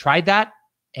actually tried that,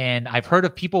 and I've heard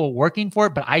of people working for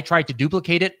it, but I tried to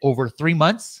duplicate it over 3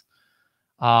 months,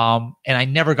 and I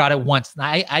never got it once.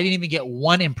 I didn't even get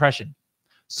one impression.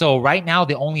 So right now,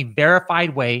 the only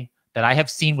verified way that I have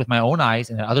seen with my own eyes,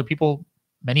 and that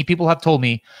many people have told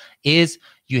me, is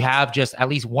you have just at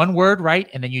least one word, right?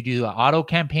 And then you do an auto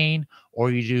campaign,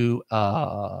 or you do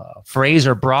phrase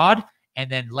or broad,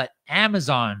 and then let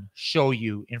Amazon show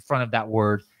you in front of that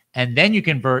word, and then you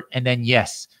convert, and then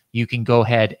yes, you can go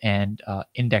ahead and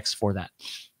index for that.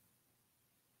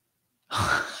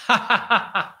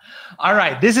 All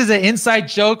right. This is an inside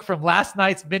joke from last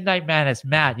night's Midnight Madness.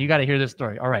 Matt, you got to hear this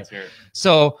story. All right.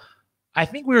 So I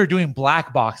think we were doing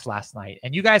Black Box last night,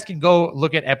 and you guys can go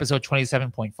look at episode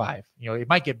 27.5. It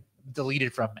might get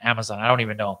deleted from Amazon. I don't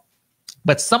even know.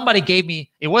 But somebody gave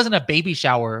me, it wasn't a baby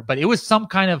shower, but it was some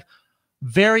kind of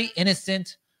very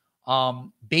innocent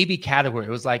baby category. It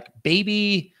was like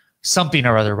baby something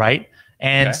or other, right?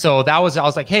 And okay. So I was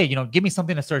like, hey, give me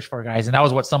something to search for, guys. And that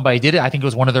was what somebody did. I think it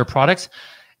was one of their products.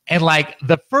 And like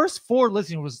the first 4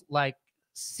 listings was like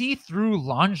see-through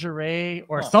lingerie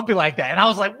or something like that. And I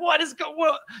was like, what?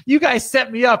 You guys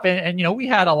set me up. And we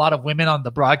had a lot of women on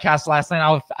the broadcast last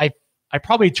night. I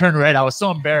probably turned red. I was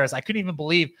so embarrassed. I couldn't even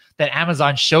believe that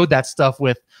Amazon showed that stuff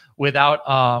without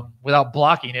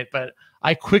blocking it. But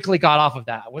I quickly got off of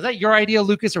that. Was that your idea,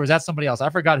 Lucas, or was that somebody else?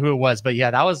 I forgot who it was, but yeah,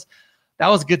 that was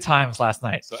good times last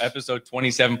night. So episode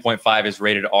 27.5 is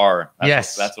rated R.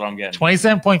 That's what I'm getting.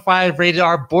 27.5 rated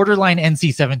R, borderline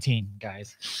NC-17,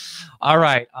 guys. All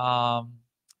right.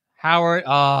 Howard,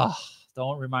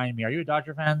 don't remind me. Are you a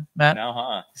Dodger fan, Matt? No,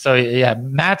 huh? So yeah,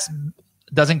 Matt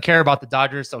doesn't care about the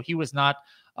Dodgers, so he was not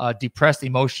depressed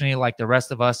emotionally like the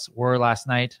rest of us were last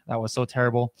night. That was so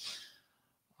terrible.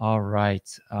 All right.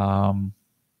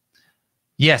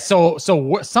 Yeah. So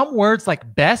some words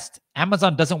like best,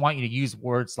 Amazon doesn't want you to use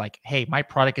words like, hey, my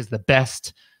product is the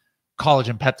best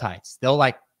collagen peptides. They'll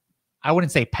I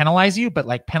wouldn't say penalize you, but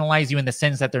like penalize you in the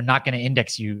sense that they're not going to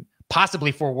index you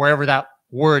possibly for wherever that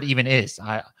word even is.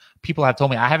 People have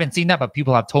told me, I haven't seen that, but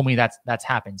people have told me that's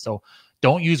happened. So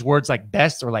don't use words like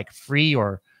best or like free,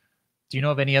 or do you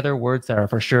know of any other words that are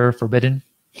for sure forbidden?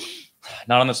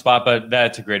 Not on the spot, but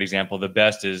that's a great example. The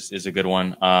best is a good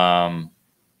one.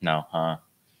 No.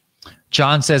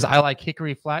 John says, I like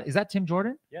hickory flat. Is that Tim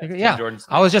Jordan? Yeah. Yeah.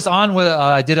 I was just on with,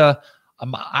 I did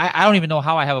I don't even know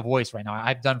how I have a voice right now.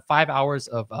 I've done 5 hours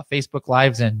of Facebook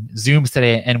Lives and Zooms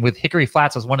today. And with Hickory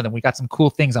Flats was one of them. We got some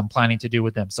cool things I'm planning to do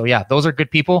with them. So yeah, those are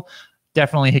good people.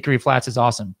 Definitely Hickory Flats is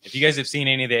awesome. If you guys have seen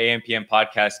any of the AMPM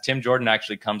podcasts, Tim Jordan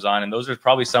actually comes on. And those are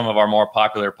probably some of our more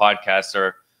popular podcasts,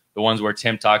 are the ones where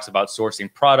Tim talks about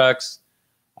sourcing products.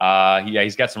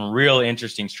 He's got some real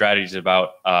interesting strategies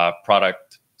about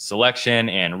product selection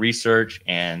and research.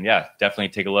 And yeah, definitely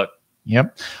take a look.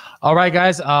 Yep. All right,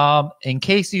 guys. In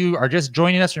case you are just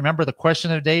joining us, remember the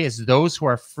question of the day is those who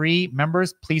are free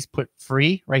members, please put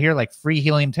free right here, like free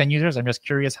Helium 10 users. I'm just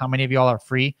curious how many of y'all are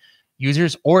free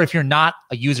users, or if you're not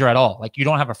a user at all, like you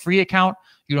don't have a free account,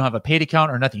 you don't have a paid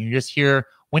account or nothing. You're just here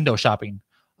window shopping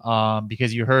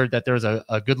because you heard that there's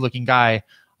a good looking guy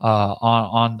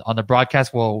on the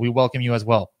broadcast. Well, we welcome you as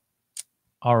well.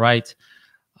 All right.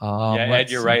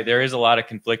 Ed, you're right. There is a lot of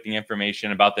conflicting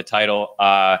information about the title.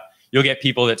 You'll get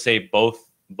people that say both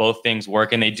things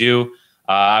work, and they do.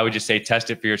 I would just say test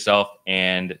it for yourself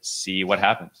and see what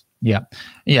happens. Yeah.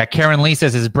 Karen Lee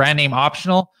says, is brand name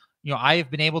optional? You know, I've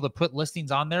been able to put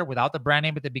listings on there without the brand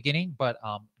name at the beginning, but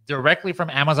directly from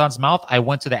Amazon's mouth, I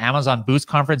went to the Amazon Boost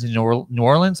conference in New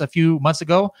Orleans a few months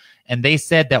ago, and they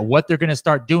said that what they're going to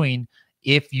start doing,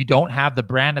 if you don't have the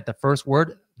brand at the first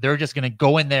word, they're just going to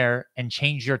go in there and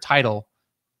change your title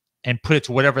and put it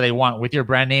to whatever they want with your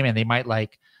brand name, and they might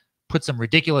like put some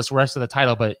ridiculous rest of the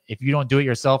title, but if you don't do it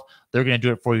yourself, they're going to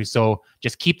do it for you. So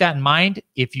just keep that in mind.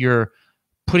 If you're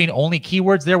putting only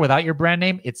keywords there without your brand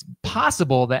name, it's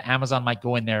possible that Amazon might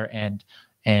go in there and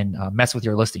mess with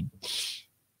your listing.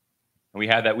 We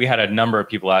had a number of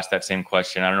people ask that same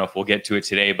question. I don't know if we'll get to it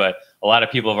today, but a lot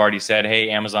of people have already said, hey,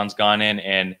 Amazon's gone in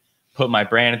and put my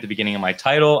brand at the beginning of my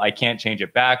title. I can't change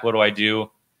it back. What do I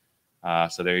do?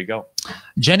 So there you go.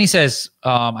 Jenny says,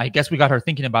 I guess we got her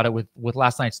thinking about it with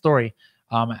last night's story.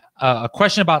 A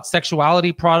question about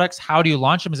sexuality products. How do you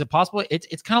launch them? Is it possible?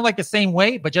 It's kind of like the same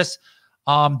way, but just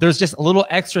there's just a little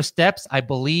extra steps. I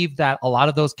believe that a lot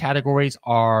of those categories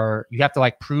are, you have to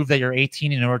like prove that you're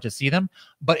 18 in order to see them.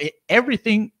 But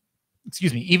even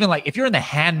like if you're in the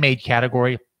handmade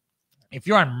category, if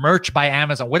you're on merch by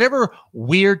Amazon, whatever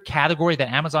weird category that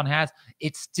Amazon has,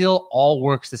 it still all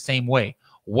works the same way.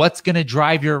 What's going to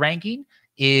drive your ranking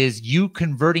is you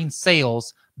converting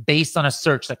sales based on a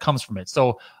search that comes from it.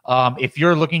 So if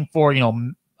you're looking for,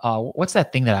 what's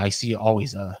that thing that I see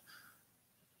always, I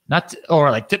don't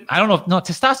know. No,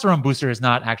 testosterone booster is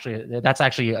not actually, that's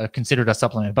actually considered a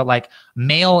supplement, but like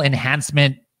male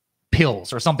enhancement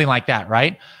pills or something like that,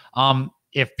 right?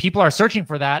 If people are searching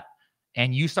for that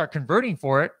and you start converting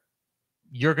for it,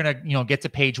 you're going to, get to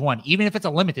page one, even if it's a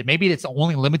limited, maybe it's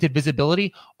only limited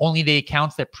visibility, only the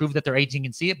accounts that prove that they're 18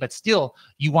 can see it, but still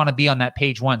you want to be on that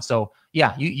page one. So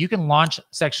yeah, you can launch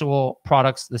sexual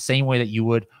products the same way that you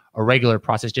would a regular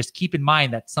process. Just keep in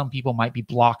mind that some people might be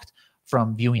blocked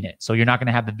from viewing it. So you're not going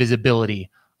to have the visibility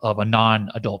of a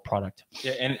non-adult product.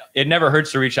 Yeah, and it never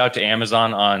hurts to reach out to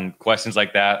Amazon on questions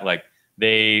like that. Like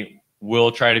they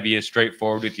will try to be as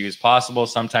straightforward with you as possible.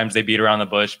 Sometimes they beat around the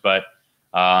bush, but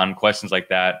on questions like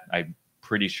that, I'm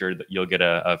pretty sure that you'll get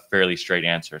a fairly straight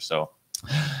answer. So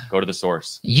go to the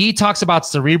source. Yi talks about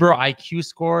Cerebro IQ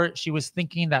score. She was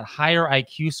thinking that higher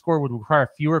IQ score would require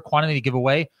fewer quantity to give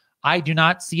away. I do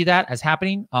not see that as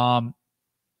happening.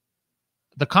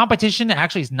 The competition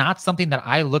actually is not something that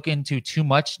I look into too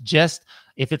much. Just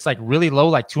if it's like really low,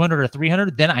 like 200 or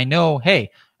 300, then I know,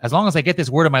 hey, as long as I get this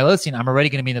word in my listing, I'm already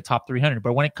going to be in the top 300.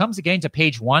 But when it comes to getting to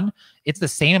page one, it's the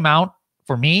same amount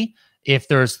for me if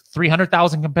there's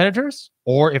 300,000 competitors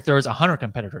or if there's 100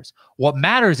 competitors. What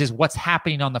matters is what's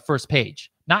happening on the first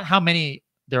page, not how many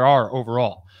there are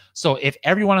overall. So if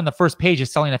everyone on the first page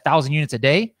is selling 1,000 units a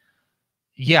day,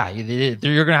 yeah,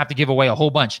 you're going to have to give away a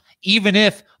whole bunch. Even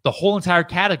if the whole entire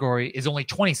category is only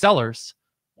 20 sellers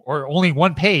or only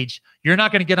one page, you're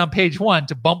not going to get on page one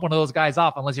to bump one of those guys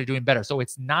off unless you're doing better. So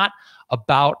it's not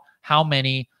about how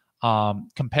many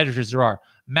competitors there are.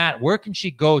 Matt, where can she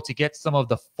go to get some of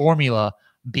the formula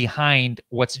behind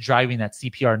what's driving that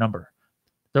CPR number?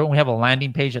 Don't we have a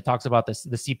landing page that talks about this,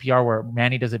 the CPR where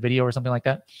Manny does a video or something like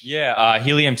that? Yeah,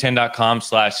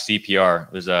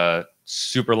 helium10.com/CPR. There's a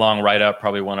super long write-up,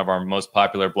 probably one of our most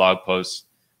popular blog posts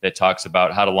that talks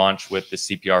about how to launch with the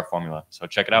CPR formula. So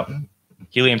check it out.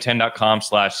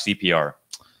 helium10.com/CPR.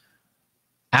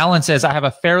 Alan says, I have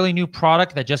a fairly new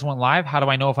product that just went live. How do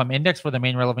I know if I'm indexed for the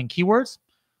main relevant keywords?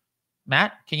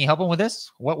 Matt, can you help him with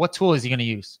this? What tool is he going to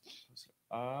use?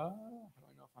 How do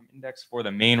I know if I'm index for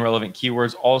the main relevant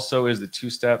keywords. Also, is the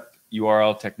two-step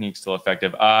URL technique still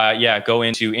effective? Yeah, go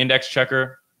into Index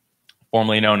Checker,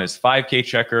 formerly known as 5K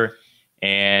Checker,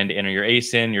 and enter your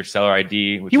ASIN, your seller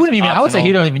ID. Which you wouldn't even. optional. I would say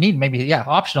you don't even need. Maybe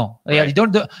optional. Right. Yeah, you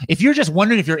don't. If you're just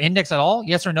wondering if you're indexed at all,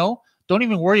 yes or no, don't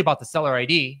even worry about the seller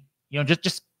ID.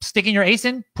 Just stick in your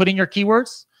ASIN, put in your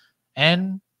keywords,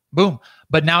 and boom.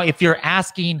 But now, if you're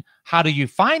asking how do you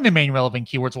find the main relevant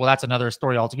keywords, well, that's another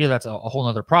story altogether. That's a whole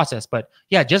other process. But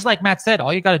yeah, just like Matt said,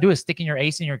 all you got to do is stick in your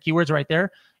ASIN, your keywords right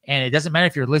there, and it doesn't matter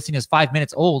if your listing is 5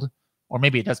 minutes old, or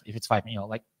maybe it does if it's like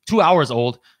 2 hours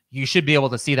old. You should be able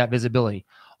to see that visibility.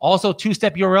 Also,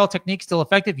 two-step URL technique still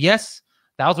effective. Yes,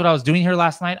 that was what I was doing here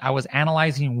last night. I was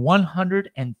analyzing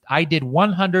 100, and I did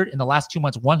 100 in the last 2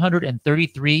 months,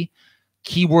 133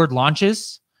 keyword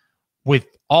launches with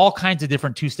all kinds of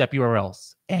different two-step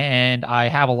URLs. And I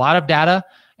have a lot of data,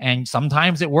 and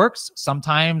sometimes it works.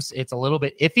 Sometimes it's a little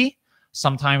bit iffy.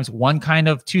 Sometimes one kind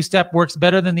of two-step works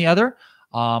better than the other.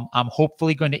 I'm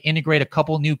hopefully going to integrate a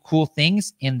couple new cool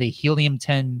things in the Helium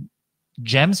 10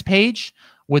 gems page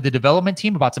with the development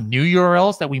team about some new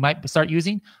URLs that we might start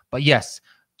using. But yes,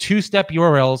 two-step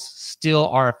URLs still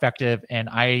are effective, and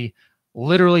I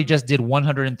literally just did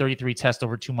 133 tests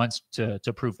over 2 months to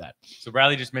prove that. So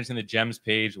Bradley just mentioned the gems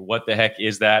page. What the heck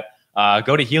is that?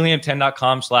 Go to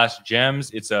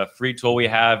helium10.com/gems. It's a free tool we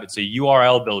have. It's a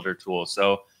URL builder tool.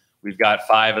 So we've got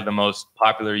 5 of the most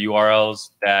popular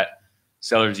URLs that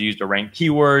sellers use to rank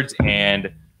keywords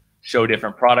and show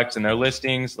different products in their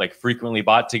listings, like frequently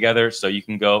bought together. So you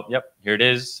can go, yep, here it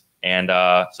is. And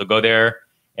so go there,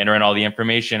 enter in all the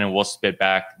information, and we'll spit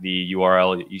back the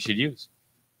URL that you should use.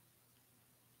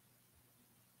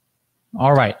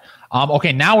 All right.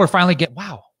 Okay, now we're finally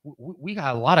wow, we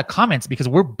got a lot of comments because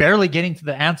we're barely getting to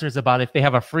the answers about if they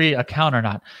have a free account or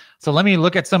not. So let me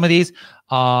look at some of these.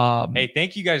 Hey,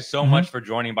 thank you guys so much for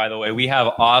joining, by the way. We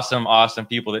have awesome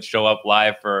people that show up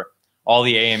live for all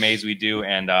the AMAs we do,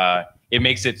 and it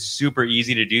makes it super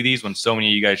easy to do these when so many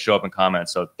of you guys show up and comment.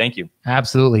 So thank you.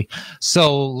 Absolutely.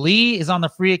 So Lee is on the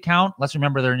free account. Let's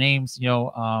remember their names.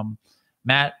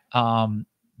 Matt,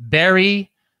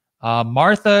 Barry,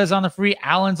 Martha is on the free.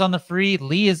 Alan's on the free.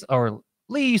 Lee,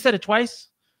 you said it twice.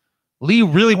 Lee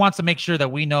really wants to make sure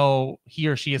that we know he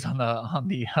or she is on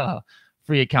the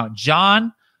free account.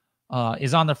 John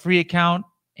is on the free account,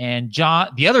 and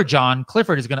the other John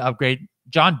Clifford is going to upgrade.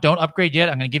 John, don't upgrade yet.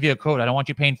 I'm going to give you a code. I don't want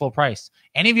you paying full price.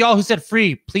 Any of y'all who said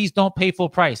free, please don't pay full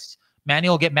price. Manny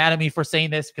will get mad at me for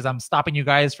saying this because I'm stopping you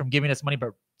guys from giving us money,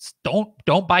 but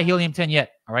don't buy Helium 10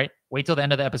 yet. All right. Wait till the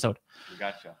end of the episode. We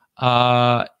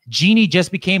gotcha. Jeannie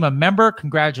just became a member.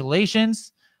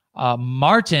 Congratulations.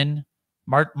 Martin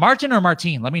or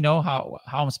Martine. Let me know how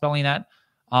I'm spelling that.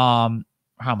 How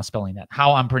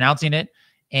I'm pronouncing it.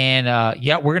 And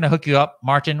yeah, we're going to hook you up,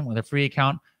 Martin, with a free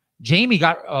account. Jamie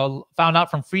got found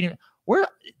out from Freedom.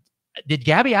 Did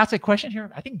Gabby ask a question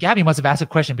here? I think Gabby must have asked a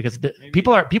question because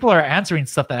people are answering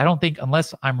stuff that I don't think,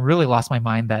 unless I'm really lost my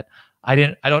mind, that I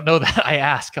don't know that I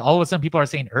asked. All of a sudden, people are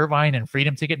saying Irvine and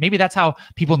Freedom Ticket. Maybe that's how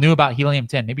people knew about Helium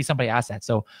 10. Maybe somebody asked that.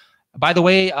 So, by the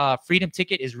way, Freedom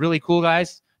Ticket is really cool,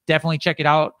 guys. Definitely check it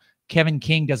out. Kevin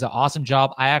King does an awesome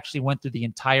job. I actually went through the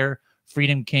entire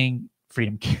Freedom King.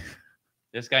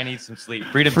 This guy needs some sleep.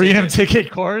 Freedom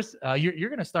Ticket course. You're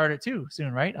going to start it too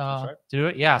soon, right? Right. To do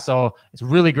it. Yeah. So it's a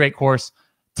really great course.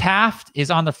 Taft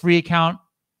is on the free account.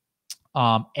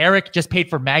 Eric just paid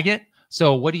for Magnet.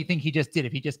 So what do you think he just did?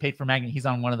 If he just paid for Magnet, he's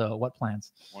on one of the what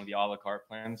plans? One of the a la carte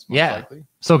plans, most likely.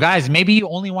 So guys, maybe you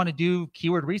only want to do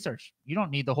keyword research. You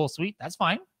don't need the whole suite. That's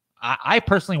fine. I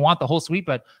personally want the whole suite,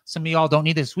 but some of y'all don't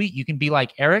need the suite. You can be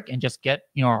like Eric and just get,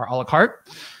 our a la carte.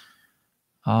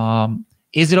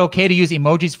 Is it okay to use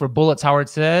emojis for bullets? Howard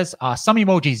says, some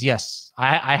emojis, yes.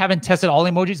 I haven't tested all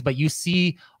emojis, but you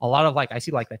see a lot of I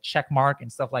see the check mark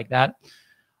and stuff like that.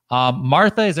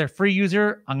 Martha is a free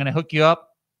user. I'm going to hook you up.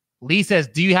 Lee says,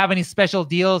 do you have any special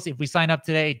deals if we sign up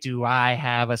today? Do I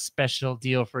have a special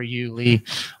deal for you, Lee?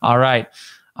 All right.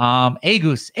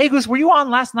 Agus, were you on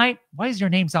last night? Why does your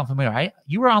name sound familiar?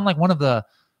 You were on one of the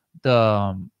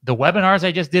webinars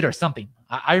I just did or something.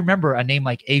 I remember a name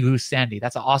like Agus Sandy.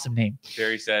 That's an awesome name.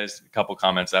 Barry says, a couple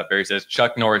comments up. Barry says,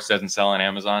 Chuck Norris doesn't sell on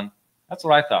Amazon. That's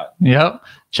what I thought. Yep.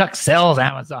 Chuck sells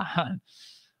Amazon.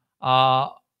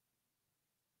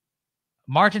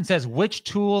 Martin says, which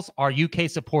tools are UK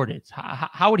supported?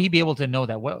 How would he be able to know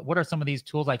that? What are some of these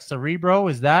tools like Cerebro?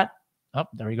 Is that? Oh,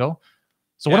 there we go.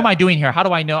 So what am I doing here? How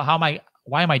do I know?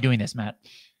 Why am I doing this, Matt?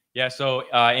 Yeah, so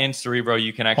in Cerebro,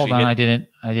 you can actually hold on. I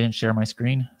didn't share my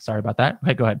screen. Sorry about that.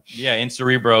 Okay, go ahead. Yeah, in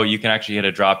Cerebro, you can actually hit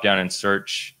a drop down and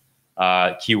search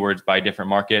keywords by different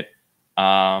market.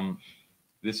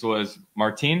 This was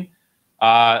Martine.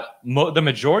 The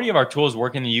majority of our tools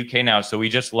work in the UK now. So we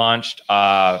just launched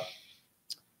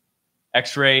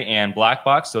X-Ray and Black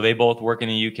Box. So they both work in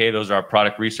the UK. Those are our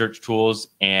product research tools.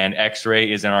 And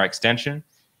X-Ray is in our extension.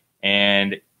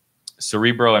 And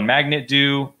Cerebro and Magnet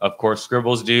do. Of course,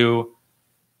 Scribbles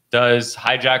does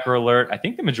Hijacker Alert. I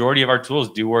think the majority of our tools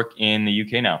do work in the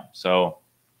UK now. So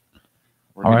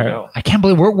we're good to go. I can't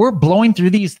believe we're blowing through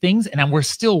these things and we're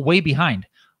still way behind.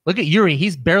 Look at Yuri.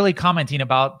 He's barely commenting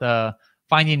about the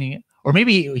finding, or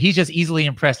maybe he's just easily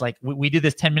impressed. Like we did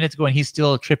this 10 minutes ago and he's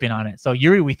still tripping on it. So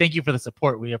Yuri, we thank you for the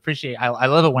support. We appreciate it. I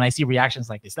love it when I see reactions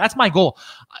like this. That's my goal.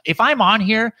 If I'm on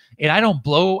here and I don't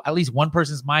blow at least one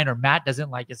person's mind, or Matt doesn't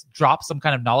like just drop some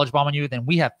kind of knowledge bomb on you, then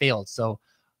we have failed. So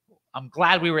I'm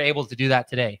glad we were able to do that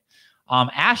today.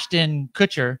 Ashton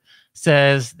Kutcher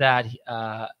says that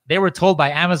they were told by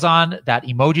Amazon that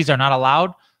emojis are not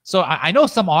allowed. So I know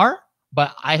some are,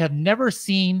 but I have never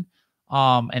seen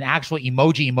an actual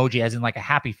emoji as in like a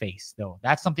happy face, though.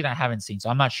 That's something I haven't seen. So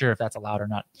I'm not sure if that's allowed or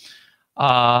not.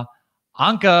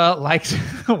 Anka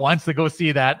wants to go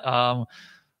see that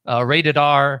rated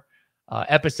R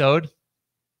episode.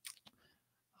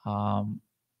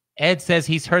 Ed says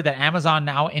he's heard that Amazon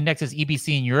now indexes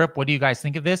EBC in Europe. What do you guys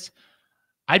think of this?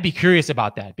 I'd be curious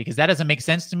about that because that doesn't make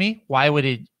sense to me. Why would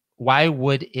it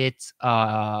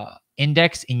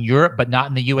index in Europe but not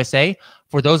in the USA?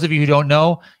 For those of you who don't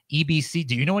know, EBC,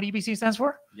 do you know what EBC stands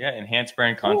for? Yeah, enhanced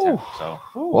brand content. Ooh. So,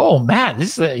 whoa, Matt,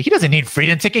 he doesn't need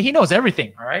freedom ticket. He knows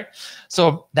everything. All right.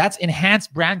 So that's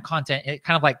enhanced brand content. It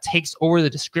kind of like takes over the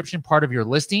description part of your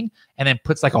listing and then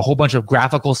puts like a whole bunch of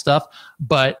graphical stuff.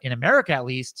 But in America, at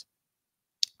least,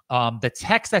 the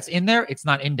text that's in there, it's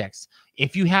not indexed.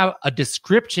 If you have a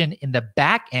description in the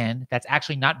back end that's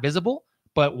actually not visible,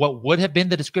 but what would have been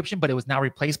the description, but it was now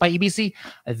replaced by EBC,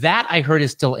 that I heard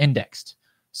is still indexed.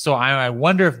 So I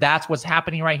wonder if that's what's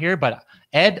happening right here. But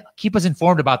Ed, keep us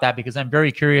informed about that because I'm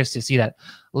very curious to see that.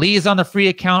 Lee is on the free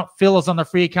account. Phil is on the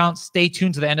free account. Stay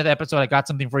tuned to the end of the episode. I got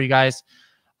something for you guys.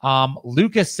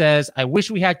 Lucas says, I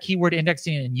wish we had keyword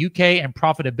indexing in UK and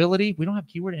profitability. We don't have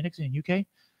keyword indexing in UK?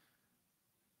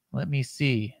 Let me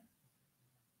see.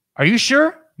 Are you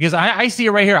sure? Because I see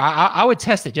it right here. I would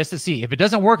test it just to see. If it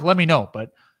doesn't work, let me know.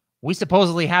 But we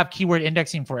supposedly have keyword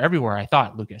indexing for everywhere, I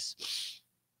thought, Lucas.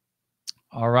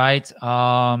 All right.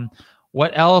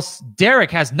 What else? Derek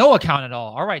has no account at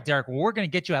all. All right, Derek. Well, we're going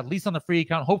to get you at least on the free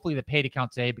account, hopefully the paid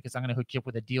account today, because I'm going to hook you up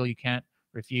with a deal you can't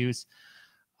refuse.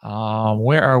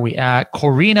 Where are we at?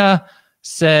 Corina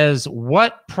says,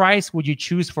 what price would you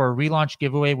choose for a relaunch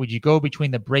giveaway? Would you go between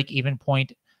the break-even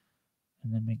point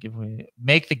and then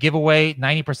make the giveaway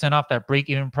 90% off that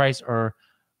break-even price, or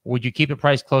would you keep the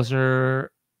price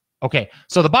closer? Okay,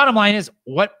 so the bottom line is,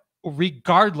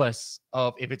 regardless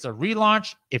of if it's a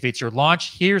relaunch, if it's your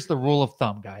launch, here's the rule of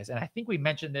thumb, guys. And I think we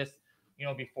mentioned this,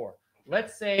 before.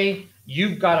 Let's say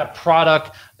you've got a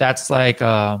product that's like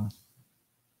a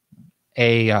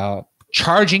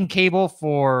charging cable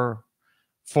for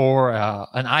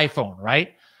an iPhone,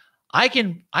 right? I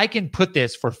can put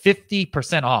this for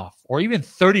 50% off or even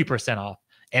 30% off,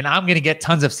 and I'm going to get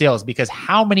tons of sales because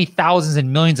how many thousands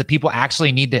and millions of people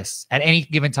actually need this at any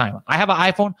given time? I have an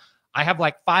iPhone. I have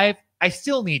like 5. I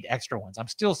still need extra ones. I'm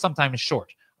still sometimes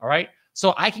short. All right.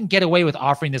 So I can get away with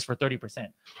offering this for 30%.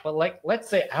 But like, let's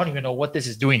say, I don't even know what this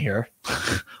is doing here.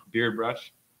 Beard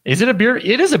brush. Is it a beard?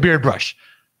 It is a beard brush.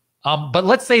 But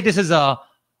let's say this is a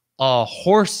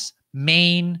horse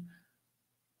mane,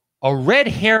 a red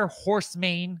hair horse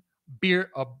mane beard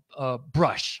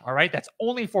brush. All right. That's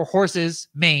only for horses'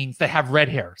 manes that have red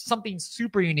hair. Something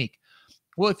super unique.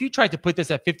 Well, if you tried to put this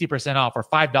at 50% off or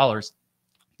 $5,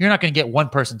 you're not going to get one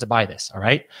person to buy this, all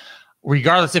right?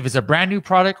 Regardless if it's a brand new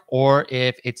product or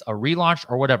if it's a relaunch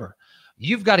or whatever.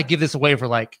 You've got to give this away for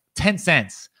like 10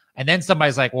 cents. And then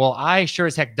somebody's like, well, I sure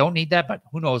as heck don't need that, but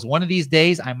who knows? One of these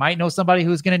days, I might know somebody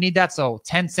who's going to need that. So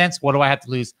 10 cents, what do I have to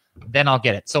lose? Then I'll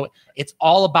get it. So it's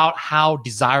all about how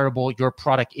desirable your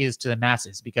product is to the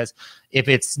masses. Because if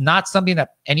it's not something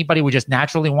that anybody would just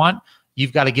naturally want,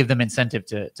 you've got to give them incentive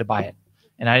to buy it.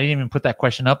 And I didn't even put that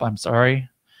question up. I'm sorry.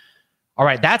 All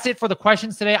right, that's it for the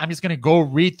questions today. I'm just going to go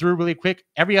read through really quick.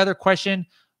 Every other question,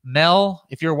 Mel,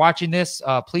 if you're watching this,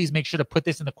 please make sure to put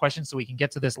this in the questions so we can get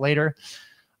to this later.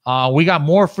 We got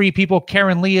more free people.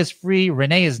 Karen Lee is free.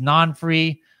 Renee is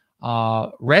non-free.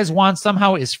 Rezwan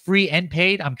somehow is free and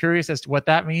paid. I'm curious as to what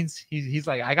that means. He's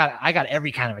like, I got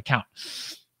every kind of account.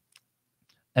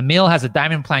 Emil has a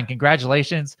diamond plan.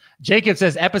 Congratulations. Jacob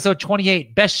says, episode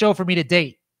 28, best show for me to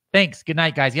date. Thanks. Good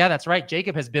night, guys. Yeah, that's right.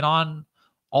 Jacob has been on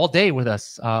all day with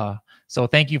us. So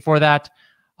thank you for that.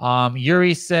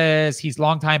 Yuri says he's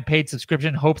longtime paid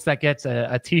subscription, hopes that gets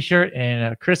a t-shirt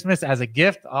and a Christmas as a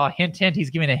gift. Hint, hint. He's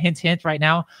giving a hint right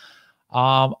now.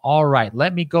 All right,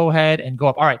 let me go ahead and go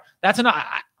up. All right, that's enough.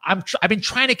 I've been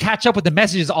trying to catch up with the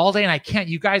messages all day and I can't.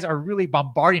 You guys are really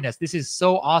bombarding us. This is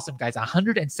so awesome, guys.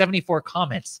 174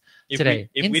 comments today.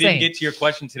 If we didn't get to your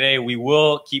question today, we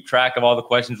will keep track of all the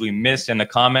questions we missed in the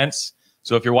comments.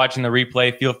 So if you're watching the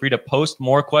replay, feel free to post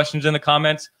more questions in the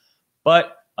comments.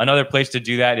 But another place to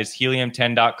do that is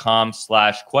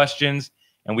helium10.com/questions.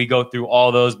 And we go through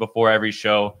all those before every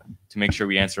show to make sure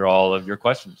we answer all of your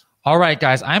questions. All right,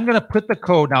 guys, I'm going to put the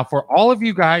code now for all of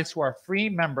you guys who are free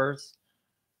members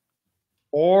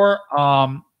or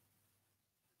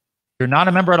you're not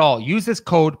a member at all. Use this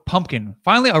code PUMPKIN.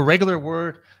 Finally, a regular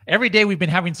word. Every day we've been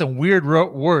having some weird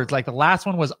words. Like the last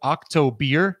one was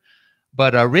October,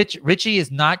 but Richie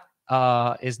is not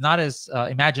as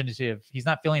imaginative. He's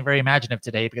not feeling very imaginative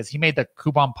today because he made the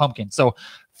coupon pumpkin. So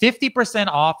 50%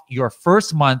 off your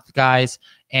first month, guys.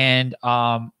 And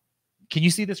can you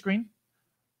see the screen?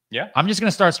 Yeah. I'm just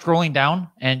gonna start scrolling down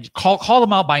and call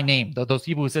them out by name. Those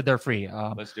people who said they're free.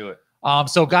 Let's do it.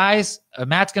 So guys,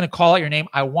 Matt's gonna call out your name.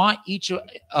 I want each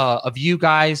of you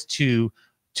guys to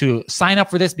sign up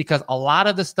for this because a lot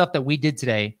of the stuff that we did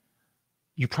today,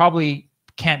 you probably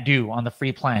can't do on the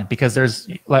free plan because there's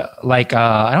like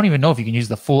I don't even know if you can use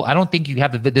the full. I don't think you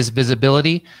have this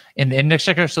visibility in the index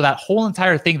checker. So that whole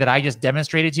entire thing that I just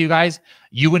demonstrated to you guys,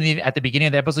 you wouldn't even, at the beginning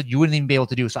of the episode, you wouldn't even be able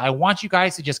to do. So I want you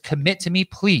guys to just commit to me,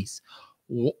 please.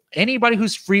 Anybody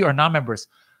who's free or non-members,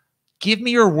 give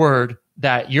me your word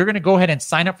that you're going to go ahead and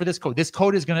sign up for this code. This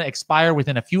code is going to expire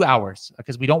within a few hours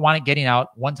because we don't want it getting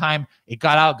out. One time it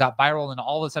got out, got viral, and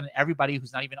all of a sudden everybody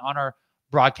who's not even on our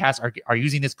broadcast are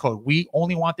using this code. We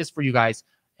only want this for you guys,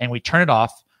 and we turn it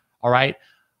off. All right.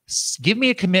 Give me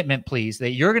a commitment, please,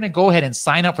 that you're going to go ahead and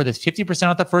sign up for this 50%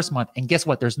 off the first month. And guess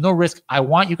what? There's no risk. I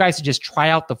want you guys to just try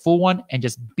out the full one and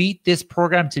just beat this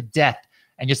program to death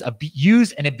and just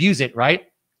use and abuse it, right?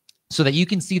 So that you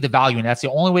can see the value. And that's the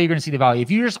only way you're going to see the value.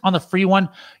 If you're just on the free one,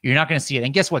 you're not going to see it.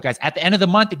 And guess what, guys? At the end of the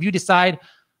month, if you decide,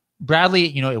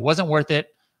 Bradley, it wasn't worth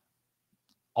it,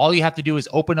 all you have to do is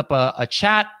open up a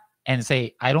chat and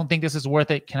say, I don't think this is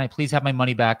worth it. Can I please have my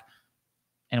money back?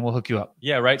 And we'll hook you up.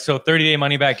 Yeah, right. So 30-day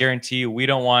money back guarantee. We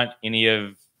don't want any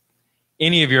of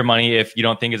your money if you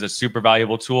don't think it's a super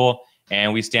valuable tool.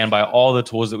 And we stand by all the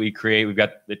tools that we create. We've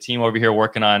got the team over here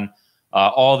working on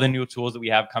all the new tools that we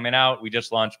have coming out. We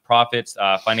just launched Profits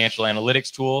financial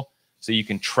analytics tool, so you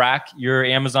can track your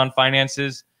Amazon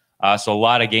finances. So a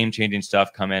lot of game-changing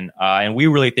stuff coming. And we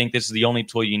really think this is the only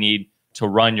tool you need to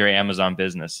run your Amazon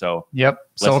business. So yep.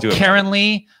 So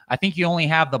currently, I think you only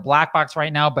have the black box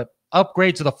right now, but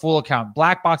upgrade to the full account.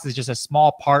 Black box is just a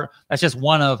small part. That's just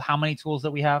one of how many tools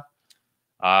that we have?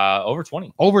 Over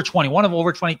 20. Over 20. One of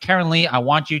over 20. Currently, I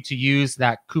want you to use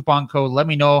that coupon code. Let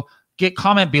me know.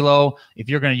 Comment below if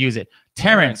you're going to use it.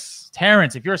 Terrence,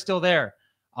 if you're still there,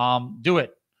 do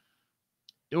it.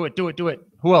 Do it.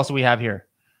 Who else do we have here?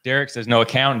 Derek says no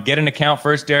account. Get an account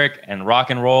first, Derek, and rock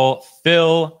and roll.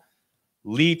 Phil,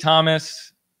 Lee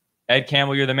Thomas, Ed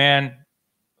Campbell, you're the man.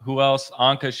 Who else?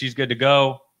 Anka, she's good to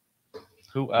go.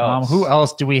 Who else? Who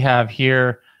else do we have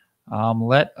here?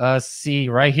 Let us see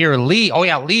right here. Lee. Oh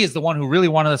yeah, Lee is the one who really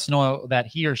wanted us to know that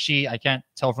he or she, I can't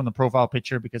tell from the profile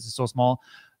picture because it's so small,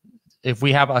 if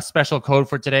we have a special code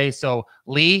for today. So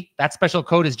Lee, that special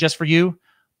code is just for you.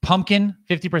 Pumpkin,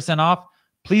 50% off.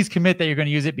 Please commit that you're going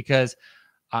to use it because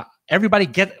everybody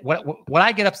get what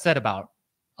I get upset about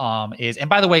is, and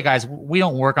by the way, guys, we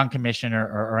don't work on commission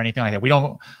or anything like that. We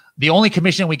don't. The only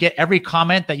commission we get, every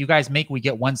comment that you guys make, we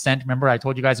get 1 cent. Remember, I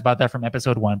told you guys about that from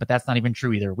episode 1, but that's not even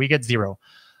true either. We get 0.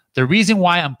 The reason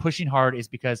why I'm pushing hard is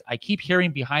because I keep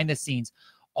hearing behind the scenes,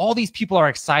 all these people are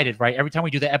excited, right? Every time we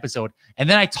do the episode. And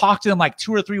then I talk to them like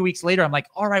 2 or 3 weeks later. I'm like,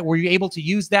 all right, were you able to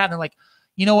use that? And they're like,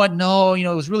 you know what? No,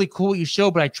 it was really cool what you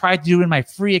showed, but I tried to do it in my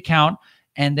free account.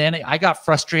 And then I got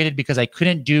frustrated because I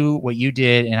couldn't do what you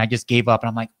did. And I just gave up. And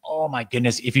I'm like, oh my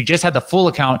goodness, if you just had the full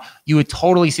account, you would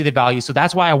totally see the value. So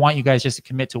that's why I want you guys just to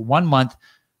commit to 1 month,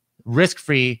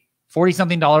 risk-free,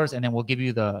 $40-something. And then we'll give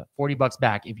you the $40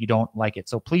 back if you don't like it.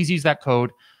 So please use that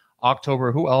code.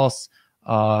 October. Who else?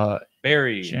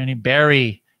 Barry. Jenny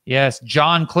Barry. Yes.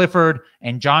 John Clifford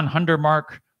and John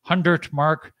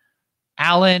Hundertmark,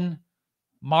 Alan,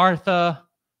 Martha,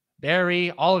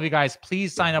 Barry, all of you guys,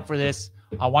 please sign up for this.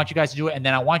 I want you guys to do it. And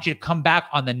then I want you to come back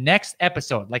on the next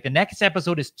episode. Like the next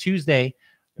episode is Tuesday,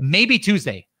 maybe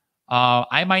Tuesday.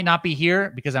 I might not be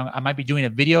here because I might be doing a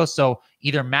video. So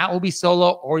either Matt will be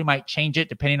solo or we might change it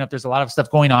depending on if there's a lot of stuff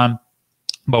going on.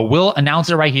 But we'll announce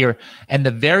it right here. And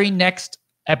the very next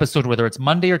episode, whether it's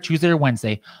Monday or Tuesday or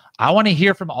Wednesday, I want to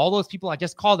hear from all those people I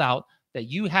just called out that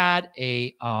you had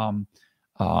a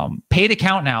paid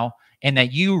account now and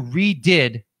that you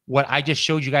redid what I just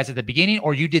showed you guys at the beginning,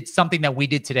 or you did something that we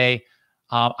did today.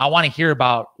 I want to hear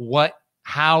about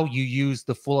how you use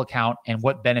the full account and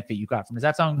what benefit you got from it. Does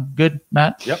that sound good,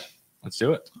 Matt? Yep. Let's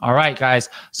do it. All right, guys.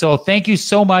 So thank you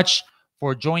so much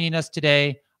for joining us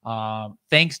today.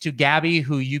 Thanks to Gabby,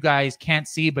 who you guys can't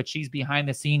see, but she's behind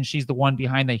the scenes. She's the one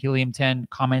behind the Helium 10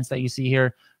 comments that you see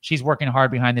here. She's working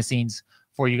hard behind the scenes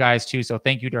for you guys too. So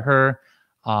thank you to her.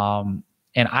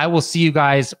 And I will see you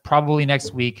guys probably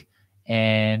next week,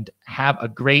 and have a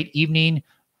great evening.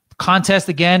 Contest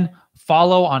again,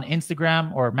 follow on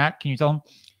Instagram, or Matt, can you tell them?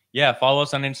 Yeah, follow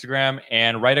us on Instagram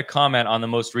and write a comment on the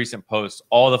most recent post.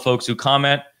 All the folks who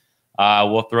comment,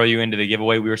 we'll throw you into the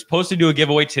giveaway. We were supposed to do a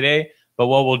giveaway today, but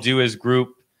what we'll do is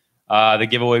group the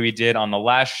giveaway we did on the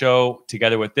last show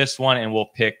together with this one, and we'll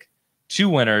pick 2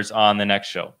 winners on the next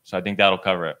show. So I think that'll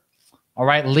cover it. All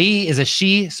right, Lee is a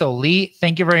she. So Lee,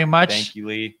 thank you very much. Thank you,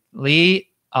 Lee. Lee,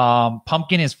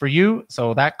 pumpkin is for you.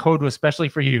 So that code was especially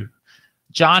for you.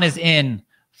 John is in.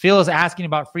 Phil is asking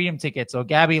about Freedom Ticket. So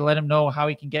Gabby, let him know how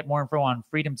he can get more info on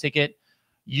Freedom Ticket.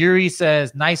 Yuri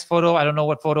says, nice photo. I don't know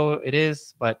what photo it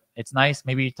is, but it's nice.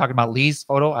 Maybe you're talking about Lee's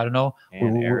photo. I don't know.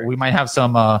 We might have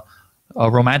some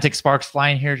romantic sparks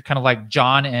flying here, kind of like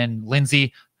John and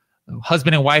Lindsay,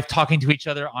 husband and wife, talking to each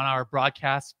other on our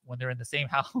broadcast when they're in the same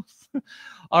house.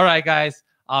 All right, guys.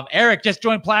 Eric just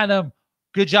joined Platinum.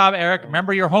 Good job, Eric.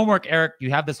 Remember your homework, Eric. You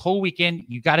have this whole weekend.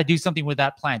 You got to do something with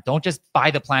that plan. Don't just buy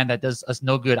the plan that does us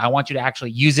no good. I want you to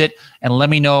actually use it and let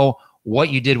me know what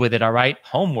you did with it, all right?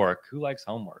 Homework. Who likes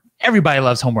homework? Everybody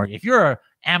loves homework. If you're an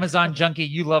Amazon junkie,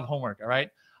 you love homework, all right?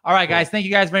 All right, guys. Thank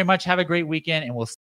you guys very much. Have a great weekend, and we'll